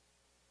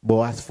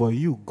 But as for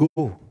you,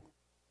 go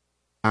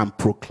and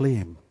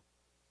proclaim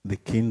the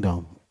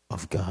kingdom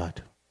of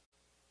God.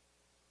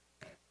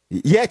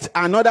 Yet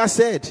another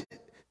said,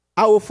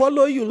 I will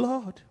follow you,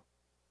 Lord.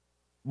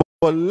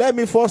 But let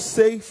me first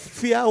say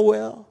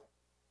farewell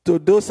to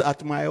those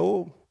at my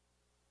home.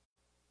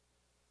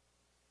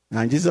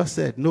 And Jesus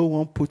said, no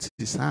one puts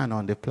his hand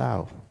on the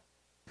plow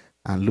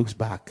and looks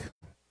back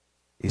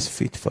is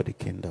fit for the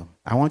kingdom.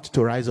 I want you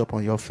to rise up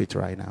on your feet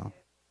right now.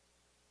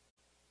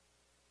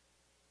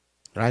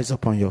 Rise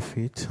up on your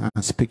feet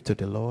and speak to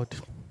the Lord.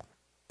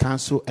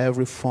 Cancel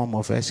every form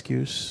of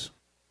excuse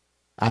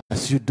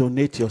as you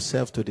donate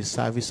yourself to the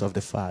service of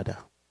the Father.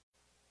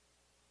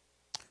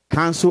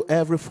 Cancel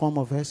every form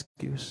of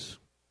excuse.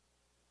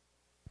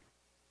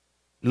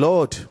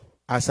 Lord,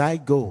 as I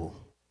go,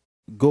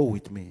 go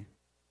with me.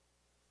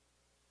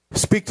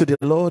 Speak to the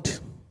Lord.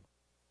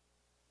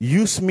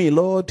 Use me,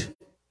 Lord,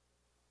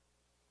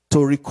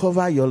 to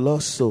recover your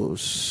lost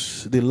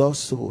souls, the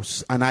lost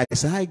souls. And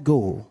as I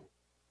go,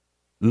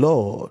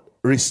 Lord,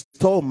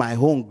 restore my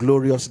own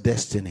glorious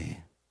destiny.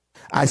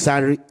 As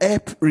I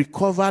help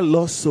recover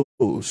lost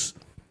souls,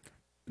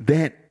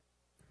 then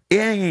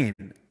in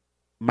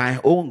my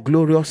own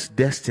glorious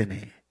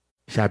destiny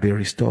shall be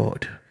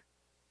restored.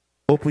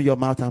 Open your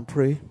mouth and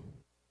pray.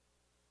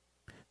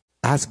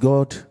 Ask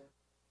God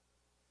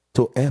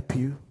to help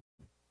you.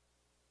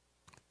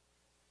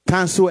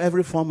 Cancel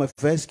every form of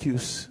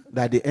excuse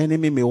that the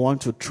enemy may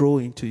want to throw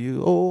into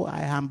you. Oh,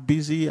 I am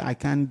busy. I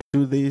can't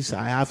do this.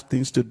 I have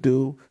things to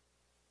do.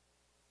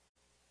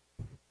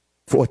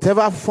 For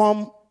whatever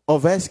form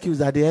of excuse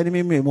that the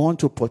enemy may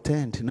want to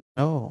portend.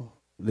 No.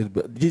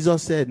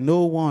 Jesus said,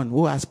 no one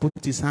who has put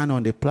his hand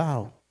on the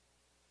plow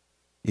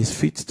is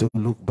fit to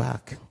look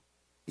back.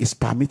 Is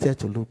permitted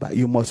to look back.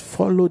 You must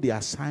follow the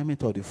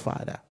assignment of the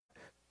Father,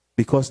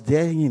 because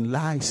therein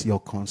lies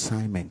your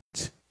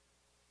consignment.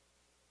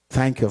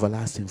 Thank you,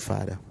 everlasting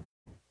Father.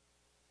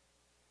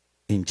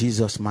 In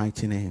Jesus'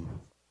 mighty name.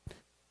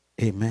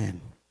 Amen.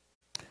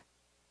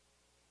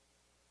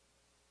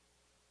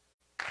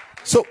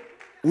 So,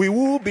 we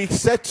will be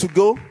set to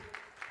go.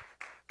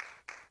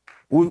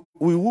 We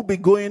will be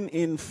going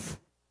in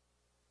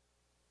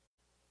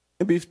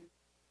maybe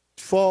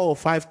 4 or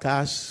 5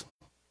 cars.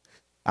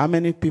 How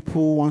many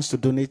people wants to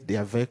donate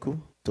their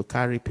vehicle to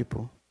carry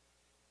people?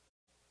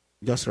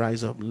 Just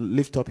rise up,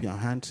 lift up your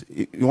hand.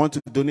 You want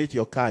to donate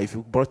your car. If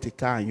you bought a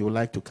car and you would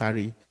like to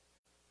carry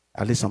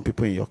at least some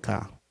people in your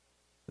car,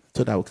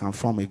 so that we can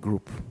form a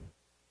group.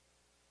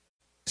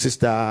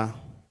 Sister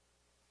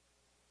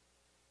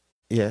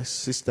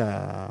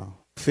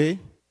Faye,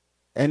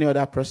 any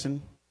other person,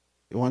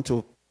 you want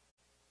to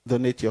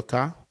donate your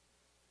car?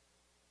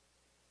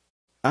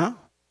 Huh?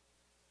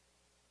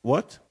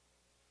 What?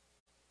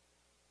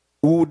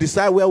 We will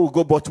decide where we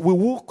go, but we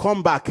will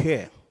come back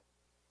here.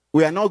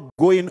 We are not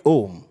going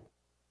home.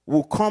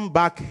 We'll come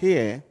back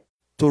here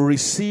to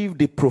receive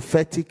the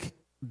prophetic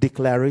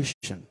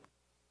declaration.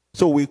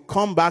 So we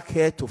come back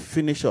here to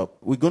finish up.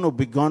 We're going to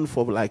be gone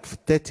for like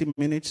 30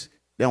 minutes.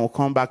 Then we'll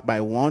come back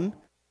by 1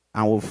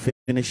 and we'll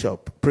finish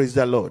up. Praise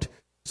the Lord.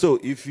 So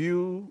if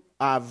you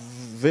are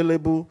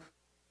available,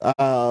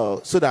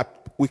 so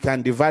that we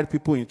can divide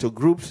people into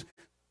groups,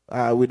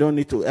 we don't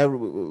need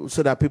to,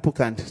 so that people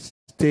can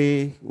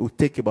stay. We'll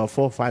take about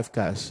 4 or 5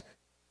 cars.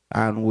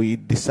 And we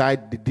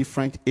decide the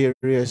different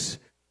areas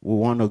we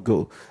want to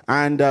go.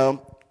 And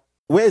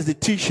where's the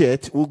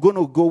t-shirt? We're going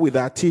to go with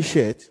our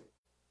t-shirt.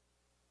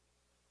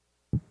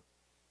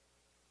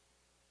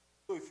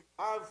 So if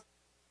you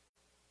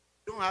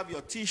don't have your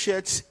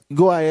t-shirts,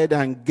 go ahead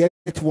and get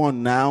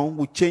one now.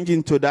 We'll change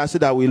into that so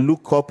that we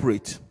look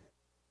corporate.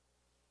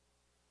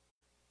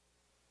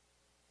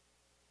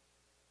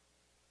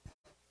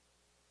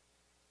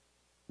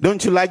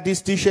 Don't you like this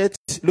t-shirt?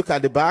 Look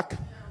at the back.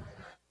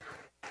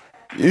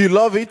 You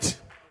love it?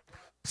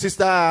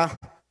 Sister,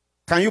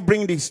 can you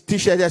bring this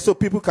t-shirt there so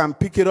people can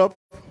pick it up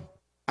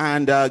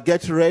and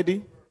get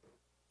ready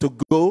to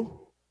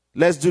go?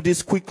 Let's do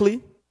this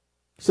quickly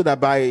so that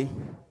by...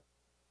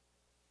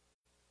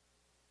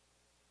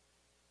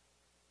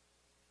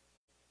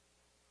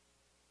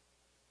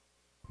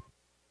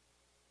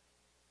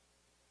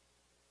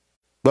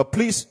 But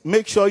please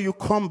make sure you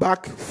come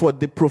back for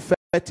the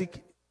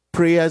prophetic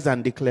prayers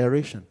and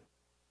declaration.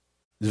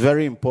 It's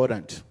very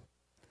important.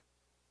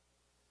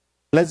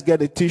 Let's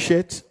get a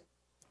t-shirt.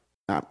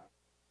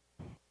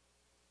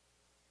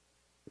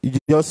 You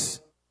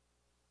just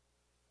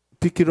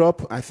pick it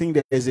up. I think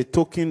there is a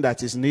token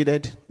that is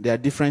needed. There are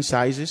different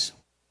sizes.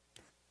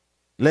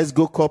 Let's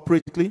go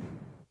corporately.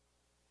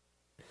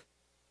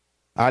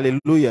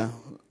 Hallelujah.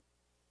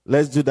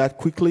 Let's do that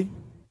quickly.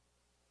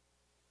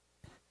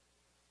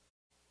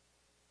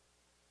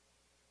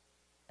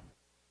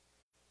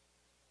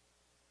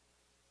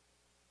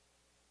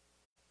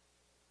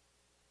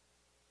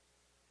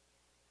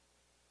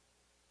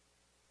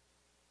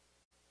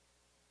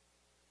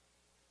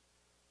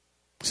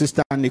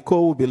 Sister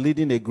Nicole will be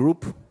leading a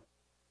group.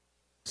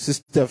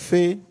 Sister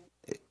Faye,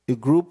 a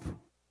group.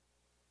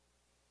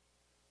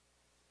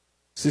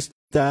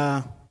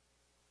 Sister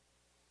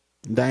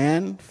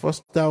Diane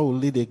Foster will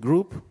lead a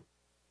group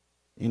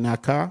in her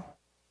car.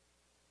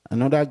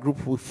 Another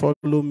group will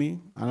follow me.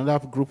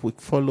 Another group will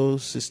follow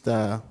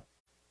Sister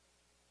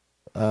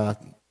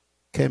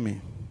Kemi.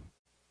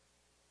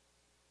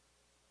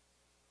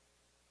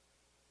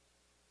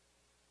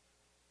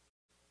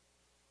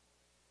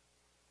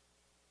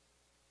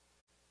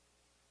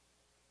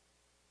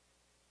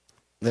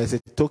 There's a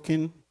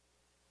token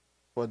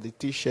for the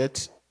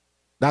t-shirt.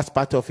 That's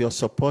part of your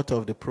support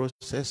of the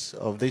process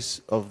of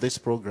this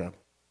program.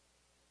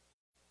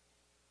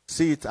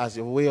 See it as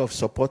a way of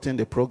supporting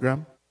the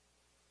program.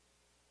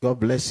 God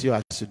bless you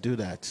as you do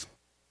that.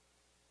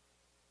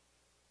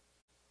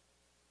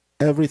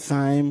 Every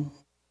time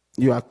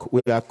we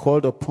are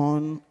called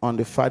upon on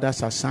the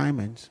Father's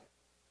assignment,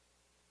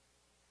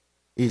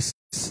 is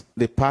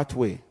the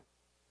pathway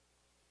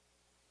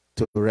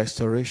to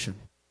restoration.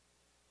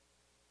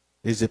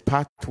 Is a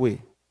pathway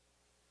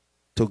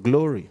to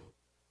glory.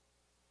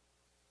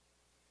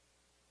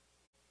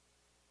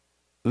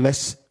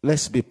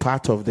 Let's be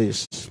part of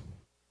this.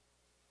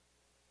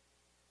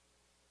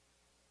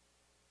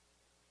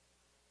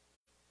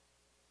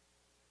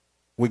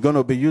 We're going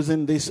to be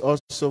using this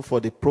also for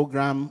the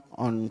program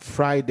on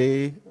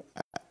Friday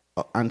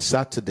and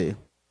Saturday.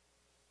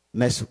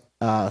 Next,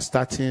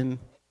 starting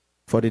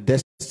for the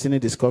Destiny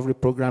Discovery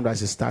program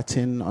that is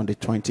starting on the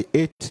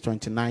 28th,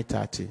 29th,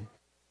 30.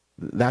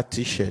 that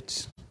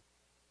t-shirt.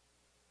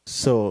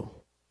 So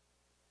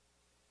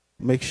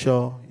make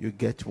sure you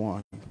get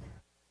one.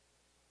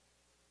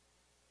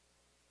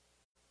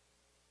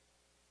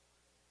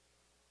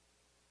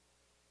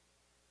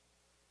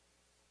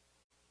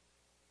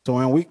 So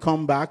when we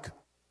come back,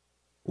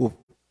 we'll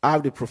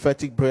have the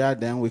prophetic prayer,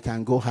 then we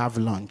can go have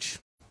lunch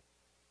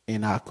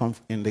in our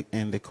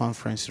in the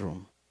conference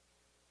room.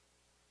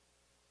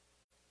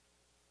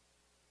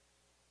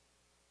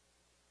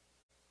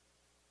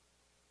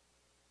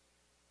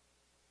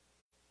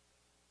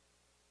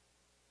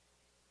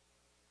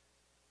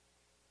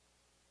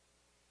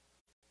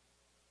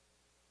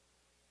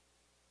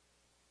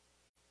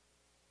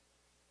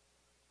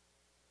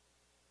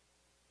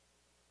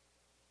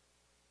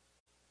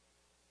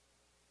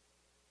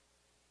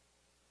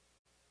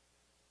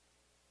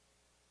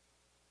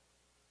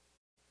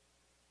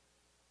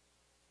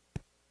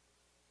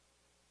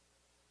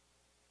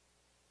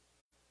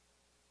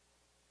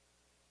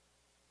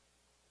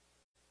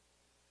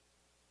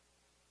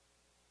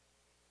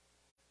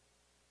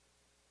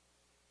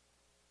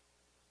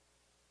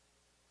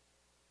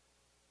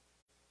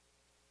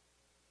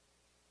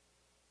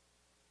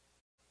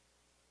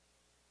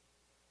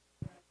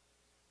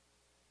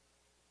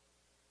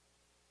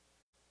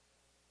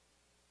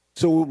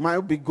 So we might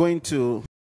be going to